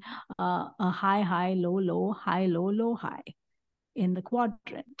results in a high, high, low, low, high, low, low, high in the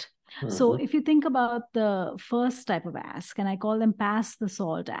quadrant. So if you think about the first type of ask, and I call them pass the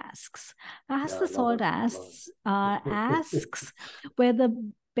salt asks. Pass the salt asks are asks where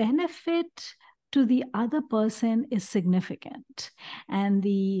the benefit to the other person is significant and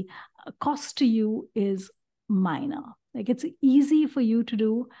the cost to you is minor. Like, it's easy for you to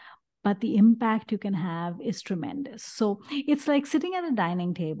do, but the impact you can have is tremendous. So it's like sitting at a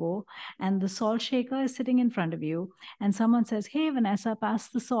dining table and the salt shaker is sitting in front of you and someone says, hey, Vanessa, pass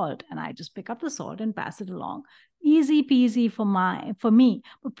the salt. And I just pick up the salt and pass it along. Easy peasy for me,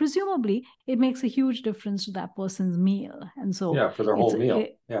 but presumably it makes a huge difference to that person's meal. And so for their whole meal.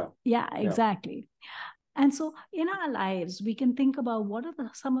 Exactly. And so in our lives, we can think about what are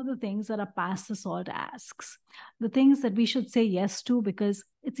some of the things that are pass the salt asks, the things that we should say yes to because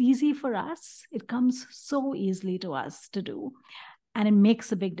it's easy for us. It comes so easily to us to do, and it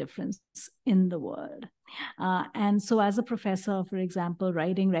makes a big difference in the world. And so as a professor, for example,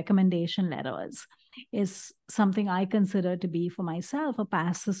 writing recommendation letters is something I consider to be for myself a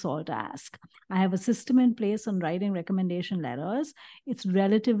pass the salt ask. I have a system in place on writing recommendation letters. It's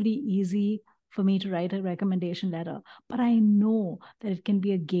relatively easy for me to write a recommendation letter, but I know that it can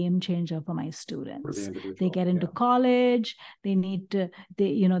be a game changer for my students. They get into college, they'll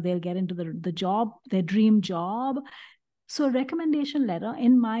get into the job, their dream job. So a recommendation letter,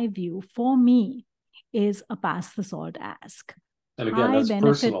 in my view, for me, is a pass the salt ask. And again, that's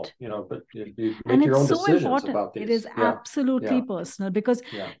personal, but you make your own decisions about these. It is absolutely personal because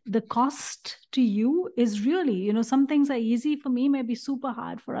the cost to you is really, some things are easy for me, may be super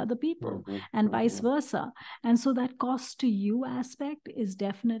hard for other people and vice versa. And so that cost to you aspect is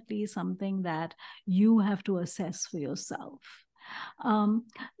definitely something that you have to assess for yourself.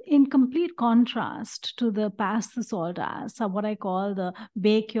 In complete contrast to the pass the salt asks are what I call the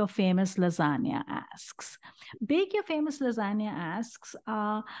bake your famous lasagna asks. Bake your famous lasagna asks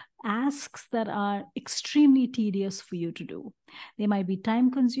are asks that are extremely tedious for you to do. They might be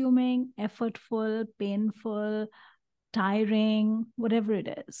time consuming, effortful, painful, tiring, whatever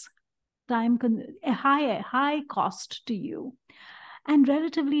it is. A high cost to you and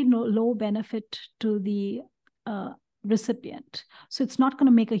relatively low benefit to the recipient. So it's not going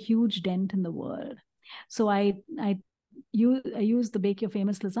to make a huge dent in the world. So I use the bake your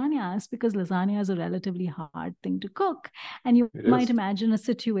famous lasagna because lasagna is a relatively hard thing to cook. And you might imagine a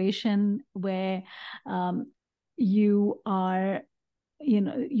situation where you are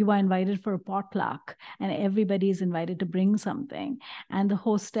invited for a potluck and everybody is invited to bring something. And the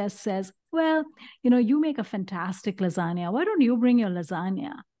hostess says, well, you make a fantastic lasagna. Why don't you bring your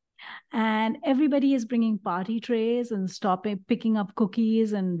lasagna? And everybody is bringing party trays and picking up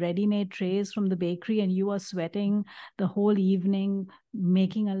cookies and ready-made trays from the bakery, and you are sweating the whole evening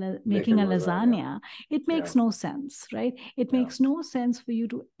making a lasagna. It makes no sense, right? It makes no sense for you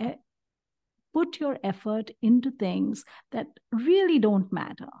to put your effort into things that really don't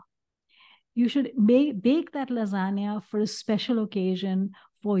matter. You should bake that lasagna for a special occasion,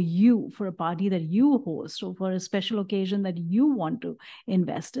 for you, for a party that you host, or for a special occasion that you want to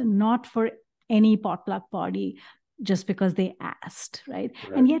invest in, not for any potluck party just because they asked, right?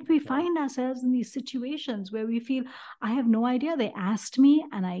 And yet we find ourselves in these situations where we feel, I have no idea, they asked me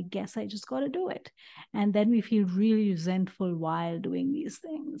and I guess I just got to do it. And then we feel really resentful while doing these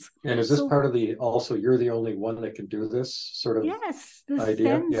things. And is this part of also you're the only one that can do this sort of the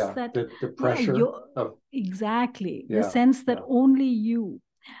idea? Sense that the pressure of exactly the sense that only you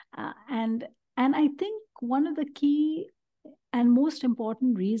and I think one of the key and most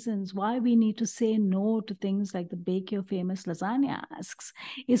important reasons why we need to say no to things like the bake your famous lasagna asks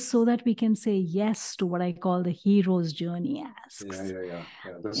is so that we can say yes to what I call the hero's journey asks.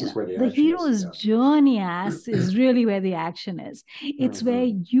 This is where the hero's journey asks is really where the action is. It's where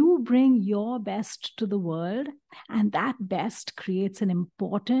you bring your best to the world, and that best creates an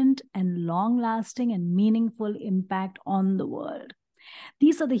important and long-lasting and meaningful impact on the world.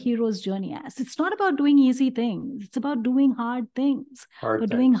 These are the hero's journey asks. It's not about doing easy things. It's about doing hard things.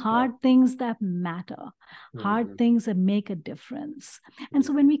 Doing hard things that matter, hard things that make a difference. And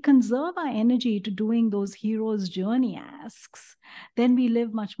so when we conserve our energy to doing those hero's journey asks, then we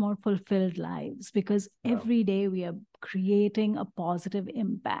live much more fulfilled lives, because every day we are creating a positive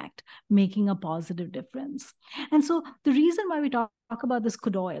impact, making a positive difference. And so the reason why we talk about this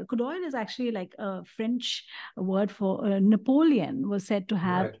coup d'oeil is actually like a French word for Napoleon was said to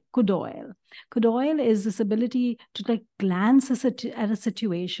have coup d'oeil. Coup d'oeil is this ability to like glance at a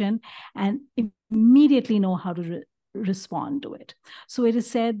situation and immediately know how to respond to it. So it is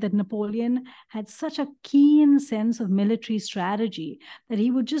said that Napoleon had such a keen sense of military strategy that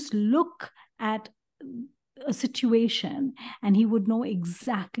he would just look at a situation and he would know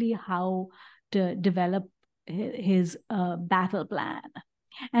exactly how to develop his battle plan.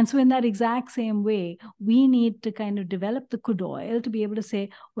 And so in that exact same way, we need to kind of develop the coup d'oeil to be able to say,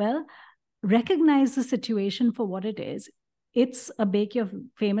 well, recognize the situation for what it is. It's a bake your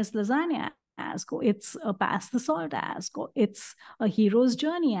famous lasagna ask, or it's a pass the salt ask, or it's a hero's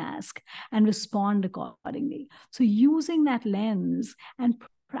journey ask, and respond accordingly. So using that lens and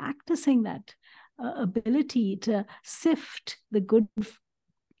practicing that ability to sift the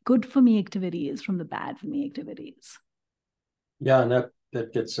good for me activities from the bad for me activities. Yeah, and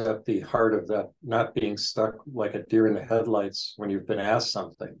that gets at the heart of that, not being stuck like a deer in the headlights when you've been asked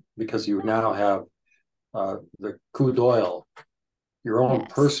something, because you now have the coup d'oeil, your own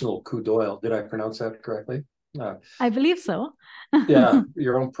personal coup d'oeil. Did I pronounce that correctly? I believe so. Yeah,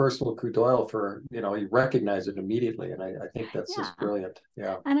 your own personal coup d'oeil for, you recognize it immediately. And I think that's just brilliant.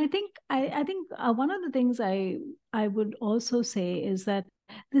 Yeah. And I think one of the things I would also say is that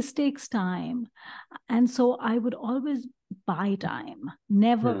this takes time. And so I would always buy time,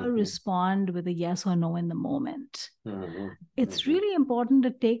 never respond with a yes or no in the moment. It's really important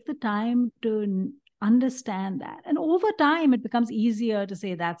to take the time to understand that. And over time, it becomes easier to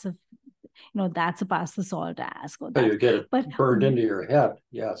say that's a pass the salt ask. Or you get it burned into your head.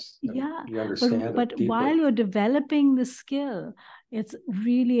 Yes. Yeah. You understand it but while you're developing the skill, it's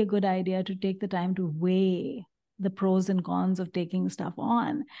really a good idea to take the time to weigh the pros and cons of taking stuff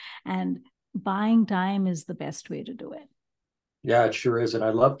on. And buying time is the best way to do it. Yeah, it sure is. And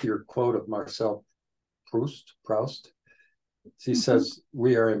I loved your quote of Marcel Proust. He says,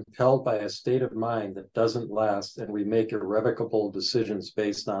 we are impelled by a state of mind that doesn't last, and we make irrevocable decisions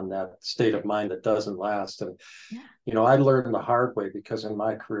based on that state of mind that doesn't last. And, I learned the hard way, because in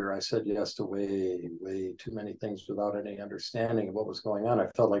my career, I said yes to way, way too many things without any understanding of what was going on. I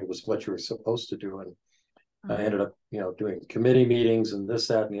felt like it was what you were supposed to do. And I ended up, doing committee meetings and this,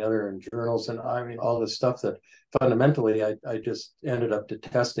 that, and the other, and journals. And I mean, all this stuff that fundamentally I just ended up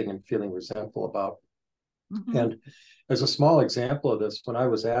detesting and feeling resentful about. And as a small example of this, when I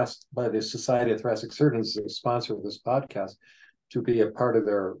was asked by the Society of Thoracic Surgeons, the sponsor of this podcast, to be a part of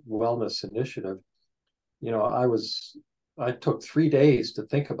their wellness initiative, I took 3 days to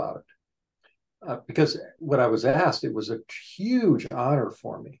think about it. because when I was asked, it was a huge honor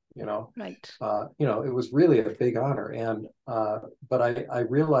for me, Right. It was really a big honor. And, but I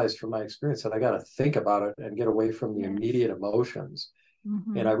realized from my experience that I got to think about it and get away from the immediate emotions.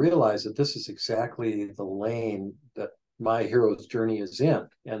 Mm-hmm. And I realized that this is exactly the lane that my hero's journey is in.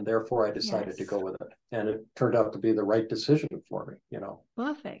 And therefore I decided to go with it. And it turned out to be the right decision for me,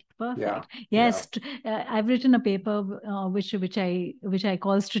 Perfect. Yeah. Yes, I've written a paper which I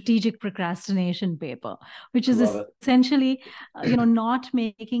call strategic procrastination paper, which is essentially not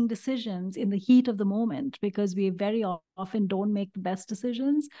making decisions in the heat of the moment, because we very often don't make the best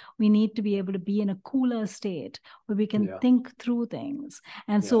decisions. We need to be able to be in a cooler state where we can think through things.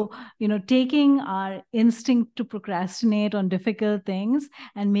 And so, taking our instinct to procrastinate on difficult things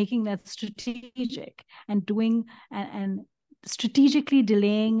and making that strategic and doing and strategically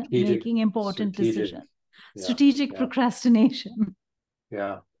delaying making important decisions. Strategic procrastination.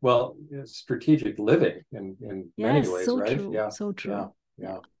 Yeah. Well, it's strategic living in many ways, so right? True. Yeah. So true.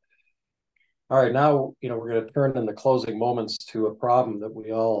 Yeah. All right. Now, we're going to turn in the closing moments to a problem that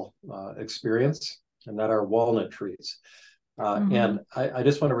we all experience, and that are walnut trees. And I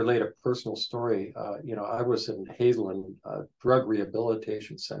just want to relate a personal story. I was in Hazelin Drug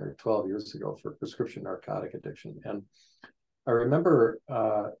Rehabilitation Center 12 years ago for prescription narcotic addiction. And I remember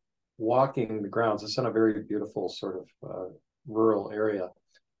walking the grounds. It's in a very beautiful sort of rural area,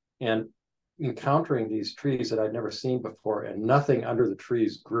 and encountering these trees that I'd never seen before, and nothing under the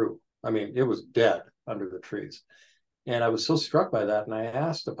trees grew. I mean, it was dead under the trees. And I was so struck by that, and I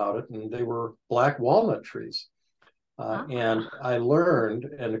asked about it, and they were black walnut trees. And I learned,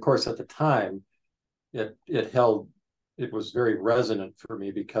 and of course at the time, it was very resonant for me,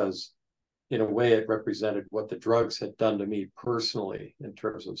 because in a way it represented what the drugs had done to me personally, in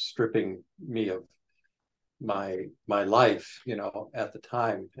terms of stripping me of my life, at the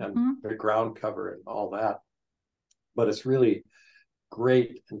time, and the ground cover and all that. But it's really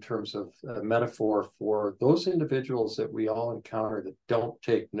great in terms of a metaphor for those individuals that we all encounter that don't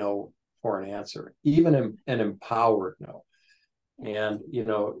take no for an answer, even an empowered no. And,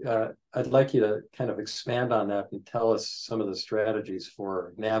 I'd like you to kind of expand on that and tell us some of the strategies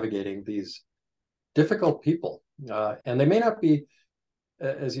for navigating these difficult people. And they may not be,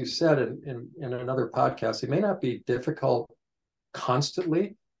 as you said in another podcast, they may not be difficult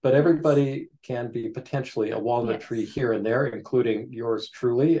constantly, but everybody can be potentially a walnut tree here and there, including yours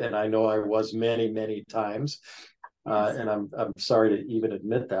truly. And I know I was many, many times. And I'm sorry to even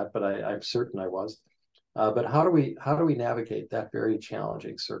admit that, but I'm certain I was. But how do we navigate that very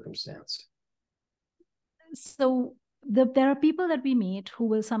challenging circumstance? So there are people that we meet who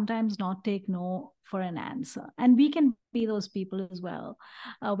will sometimes not take no for an answer, and we can be those people as well,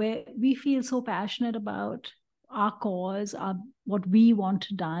 where we feel so passionate about our cause, what we want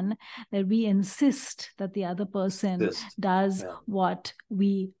done, that we insist that the other person does what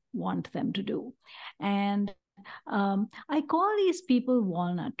we want them to do. And I call these people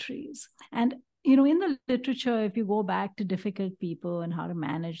walnut trees. And in the literature, if you go back to difficult people and how to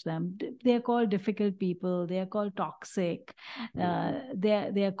manage them, they're called difficult people, they're called toxic,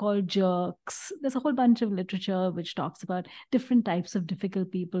 they're called jerks. There's a whole bunch of literature which talks about different types of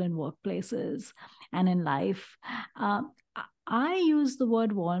difficult people in workplaces and in life. I use the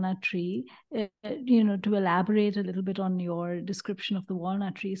word walnut tree, to elaborate a little bit on your description of the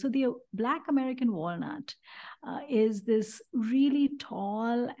walnut tree. So the Black American walnut is this really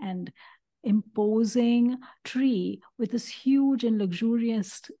tall and imposing tree with this huge and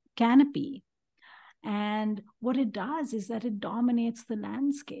luxurious canopy. And what it does is that it dominates the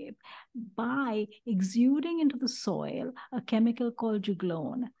landscape by exuding into the soil a chemical called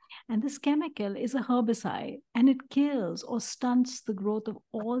juglone. And this chemical is a herbicide, and it kills or stunts the growth of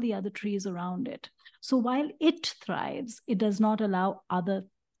all the other trees around it. So while it thrives, it does not allow other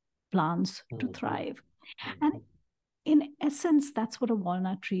plants to thrive. And in essence, that's what a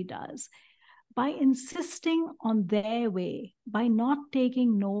walnut tree does. By insisting on their way, by not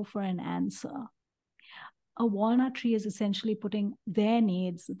taking no for an answer, a walnut tree is essentially putting their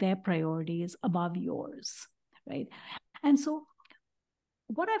needs, their priorities above yours, right? And so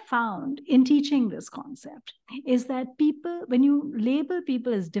what I found in teaching this concept is that people, when you label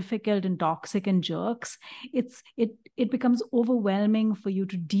people as difficult and toxic and jerks, it becomes overwhelming for you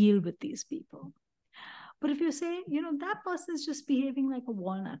to deal with these people. But if you say, that person is just behaving like a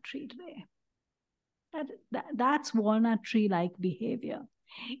walnut tree today, that's walnut tree-like behavior.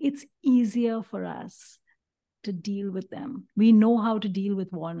 It's easier for us to deal with them. We know how to deal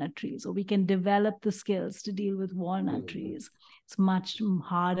with walnut trees, or we can develop the skills to deal with walnut trees. It's much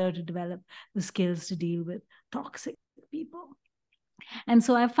harder to develop the skills to deal with toxic people. And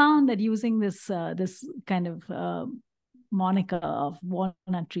so I found that using this this kind of moniker of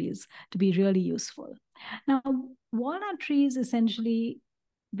walnut trees to be really useful. Now, walnut trees essentially,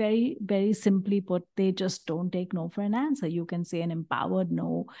 very, very simply put, they just don't take no for an answer. You can say an empowered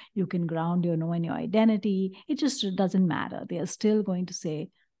no, you can ground your no in your identity. It just doesn't matter. They are still going to say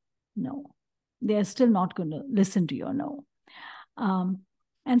no. They are still not going to listen to your no.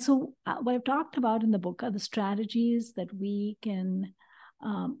 And so what I've talked about in the book are the strategies that we can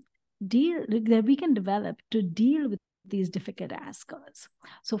develop to deal with these difficult askers.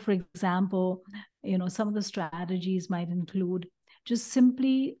 So for example, some of the strategies might include just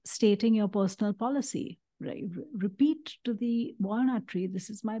simply stating your personal policy, right? Repeat to the walnut tree, this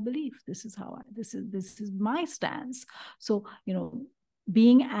is my belief, this is my stance. So,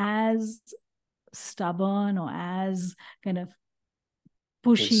 being as stubborn or as kind of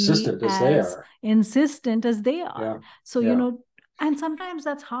pushy, insistent as they are. Yeah. So, and sometimes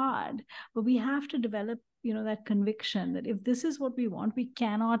that's hard, but we have to develop, that conviction that if this is what we want, we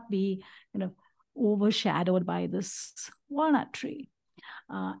cannot be, overshadowed by this walnut tree.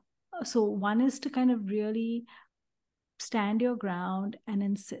 So one is to kind of really stand your ground and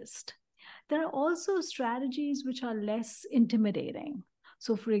insist. There are also strategies which are less intimidating.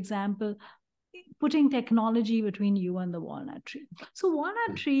 So for example, putting technology between you and the walnut tree. So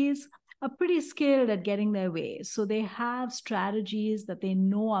walnut trees are pretty skilled at getting their way. So they have strategies that they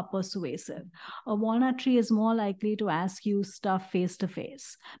know are persuasive. A walnut tree is more likely to ask you stuff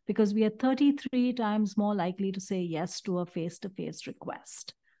face-to-face because we are 33 times more likely to say yes to a face-to-face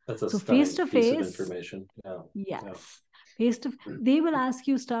request. That's a so face-to-face piece of information. Yeah. Yes. They will ask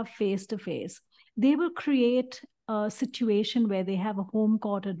you stuff face-to-face. They will create a situation where they have a home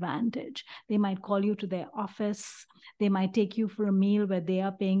court advantage. They might call you to their office. They might take you for a meal where they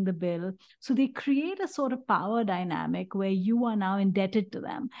are paying the bill. So they create a sort of power dynamic where you are now indebted to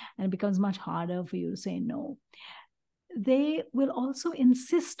them, and it becomes much harder for you to say no. They will also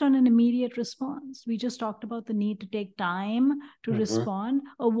insist on an immediate response. We just talked about the need to take time to respond.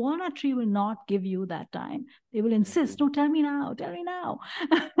 A walnut tree will not give you that time. They will insist, no, tell me now.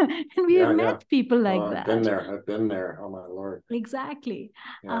 And we have met people like that. I've been there. Oh my Lord. Exactly.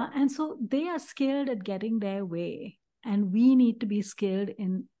 And so they are skilled at getting their way. And we need to be skilled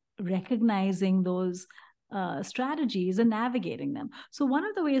in recognizing those strategies and navigating them. So one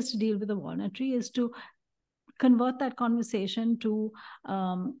of the ways to deal with a walnut tree is to convert that conversation to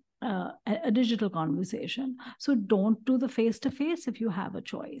a digital conversation. So don't do the face-to-face if you have a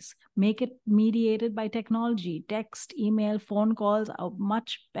choice. Make it mediated by technology. Text, email, phone calls are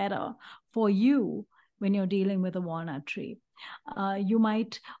much better for you when you're dealing with a walnut tree. You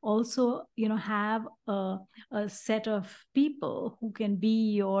might also, have a set of people who can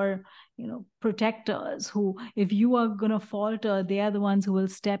be your, protectors, who, if you are going to falter, they are the ones who will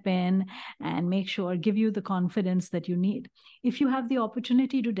step in and make sure, give you the confidence that you need. If you have the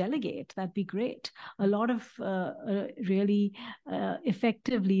opportunity to delegate, that'd be great. A lot of really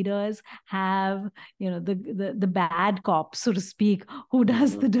effective leaders have, the bad cop, so to speak, who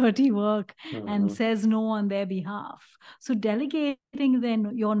does the dirty work and says no on their behalf. So delegating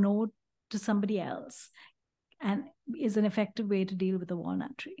then your no to somebody else and is an effective way to deal with the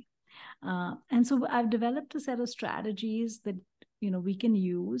walnut tree. And so I've developed a set of strategies that we can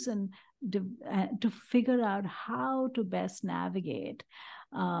use and to figure out how to best navigate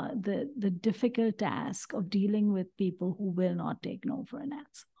the difficult task of dealing with people who will not take no for an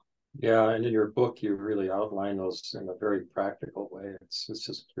answer. Yeah, and in your book, you really outline those in a very practical way. It's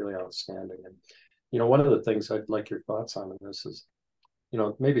just really outstanding. And one of the things I'd like your thoughts on in this is,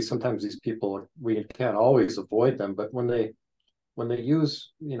 maybe sometimes these people, we can't always avoid them, but when they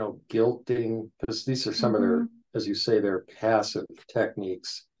use, guilting, because these are some of their, as you say, their passive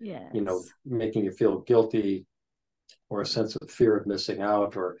techniques, yes. Making you feel guilty or a sense of fear of missing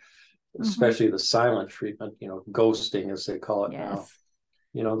out, or especially the silent treatment, ghosting, as they call it now.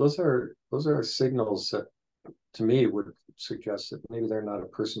 Those are signals that, to me, would suggest that maybe they're not a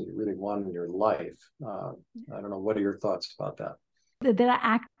person you really want in your life. I don't know. What are your thoughts about that? There are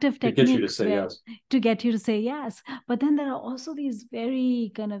active techniques to get you to say yes. To get you to say yes. But then there are also these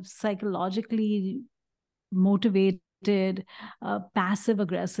very kind of psychologically motivated, passive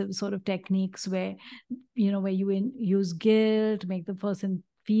aggressive sort of techniques where, where you use guilt, make the person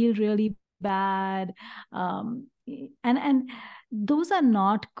feel really bad. And those are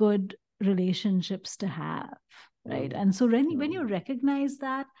not good relationships to have, right? And so when you recognize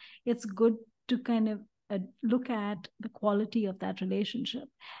that, it's good to kind of look at the quality of that relationship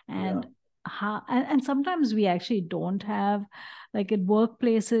and and sometimes we actually don't have, like at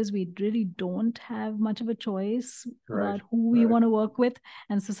workplaces, we really don't have much of a choice about who we want to work with.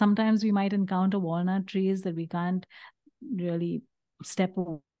 And so sometimes we might encounter walnut trees that we can't really step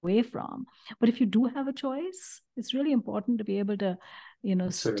away from. But if you do have a choice, it's really important to be able to,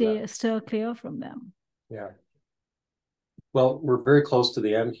 steer clear from them. Yeah. Well, we're very close to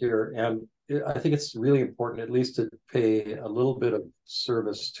the end here, and I think it's really important at least to pay a little bit of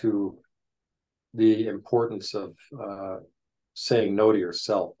service to the importance of saying no to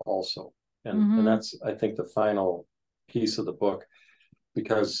yourself also. And that's, I think, the final piece of the book,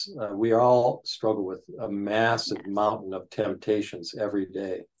 because we all struggle with a massive mountain of temptations every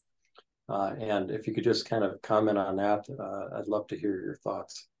day. And if you could just kind of comment on that, I'd love to hear your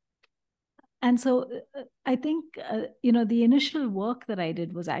thoughts. And so I think, the initial work that I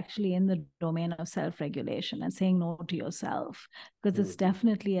did was actually in the domain of self-regulation and saying no to yourself, because it's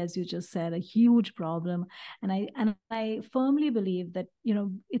definitely, as you just said, a huge problem. And I firmly believe that,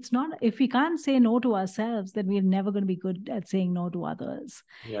 it's not, if we can't say no to ourselves, then we're never going to be good at saying no to others.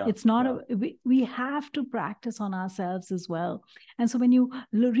 It's not, we have to practice on ourselves as well. And so when you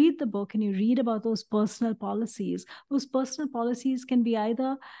read the book and you read about those personal policies can be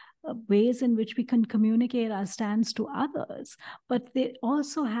either ways in which we can communicate our stance to others, but it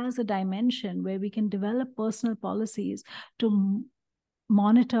also has a dimension where we can develop personal policies to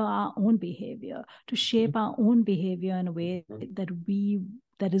monitor our own behavior, to shape our own behavior in a way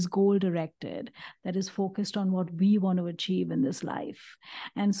that is goal directed, that is focused on what we want to achieve in this life.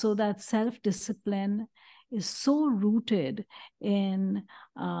 And so that self-discipline is so rooted in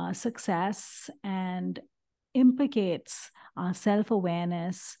success and implicates our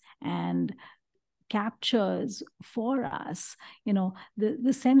self-awareness and captures for us,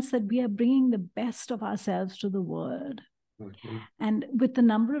 the sense that we are bringing the best of ourselves to the world. And with the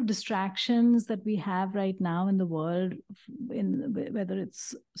number of distractions that we have right now in the world, whether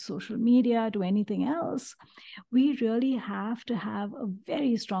it's social media to anything else, we really have to have a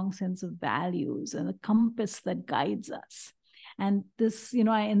very strong sense of values and a compass that guides us. And this,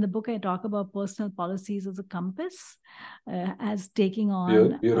 in the book, I talk about personal policies as a compass, as taking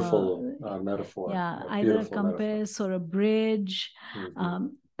on beautiful metaphor. Yeah, either a compass or a bridge.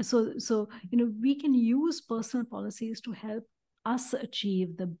 So we can use personal policies to help us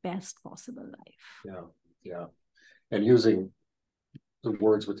achieve the best possible life. Yeah. And using the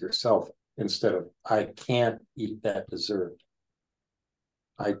words with yourself instead of "I can't eat that dessert."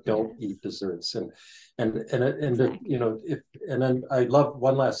 I don't eat desserts, and exactly. And then I love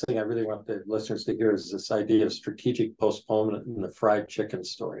one last thing I really want the listeners to hear is this idea of strategic postponement in the fried chicken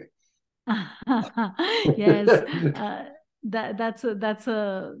story. Yes, that's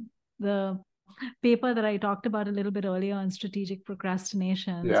the paper that I talked about a little bit earlier on strategic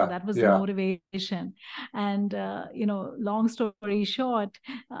procrastination. So that was the motivation. And, long story short,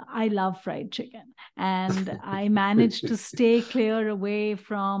 I love fried chicken. And I managed to stay clear away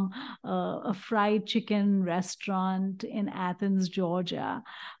from a fried chicken restaurant in Athens, Georgia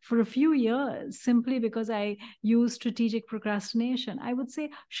for a few years, simply because I used strategic procrastination. I would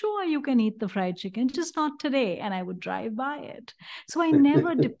say, sure, you can eat the fried chicken, just not today. And I would drive by it. So I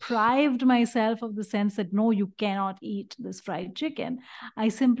never deprived myself of the sense that, no, you cannot eat this fried chicken. I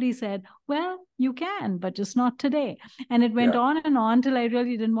simply said, well, you can, but just not today. And it went on and on till I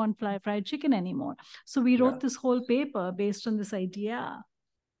really didn't want fried chicken anymore. So we wrote this whole paper based on this idea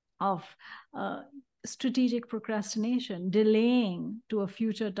of strategic procrastination, delaying to a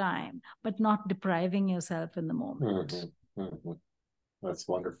future time, but not depriving yourself in the moment. That's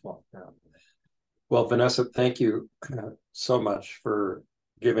wonderful. Yeah. Well, Vanessa, thank you so much for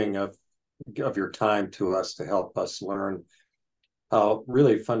giving of your time to us to help us learn how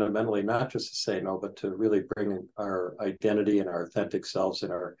really fundamentally not just to say no, but to really bring our identity and our authentic selves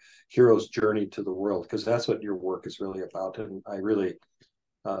and our hero's journey to the world, because that's what your work is really about. And I really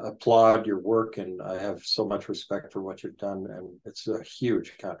applaud your work, and I have so much respect for what you've done, and it's a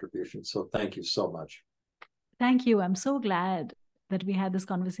huge contribution. So thank you so much. Thank you. I'm so glad that we had this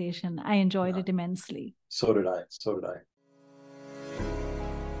conversation. I enjoyed it immensely. So did I.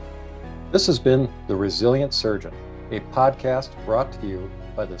 This has been The Resilient Surgeon, a podcast brought to you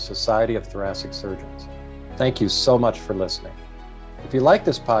by the Society of Thoracic Surgeons. Thank you so much for listening. If you like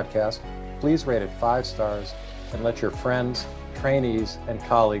this podcast, please rate it 5 stars and let your friends, trainees, and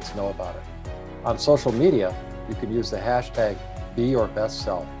colleagues know about it. On social media, you can use the hashtag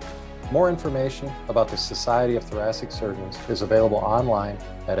 #BeYourBestSelf. More information about the Society of Thoracic Surgeons is available online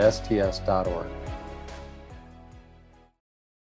at sts.org.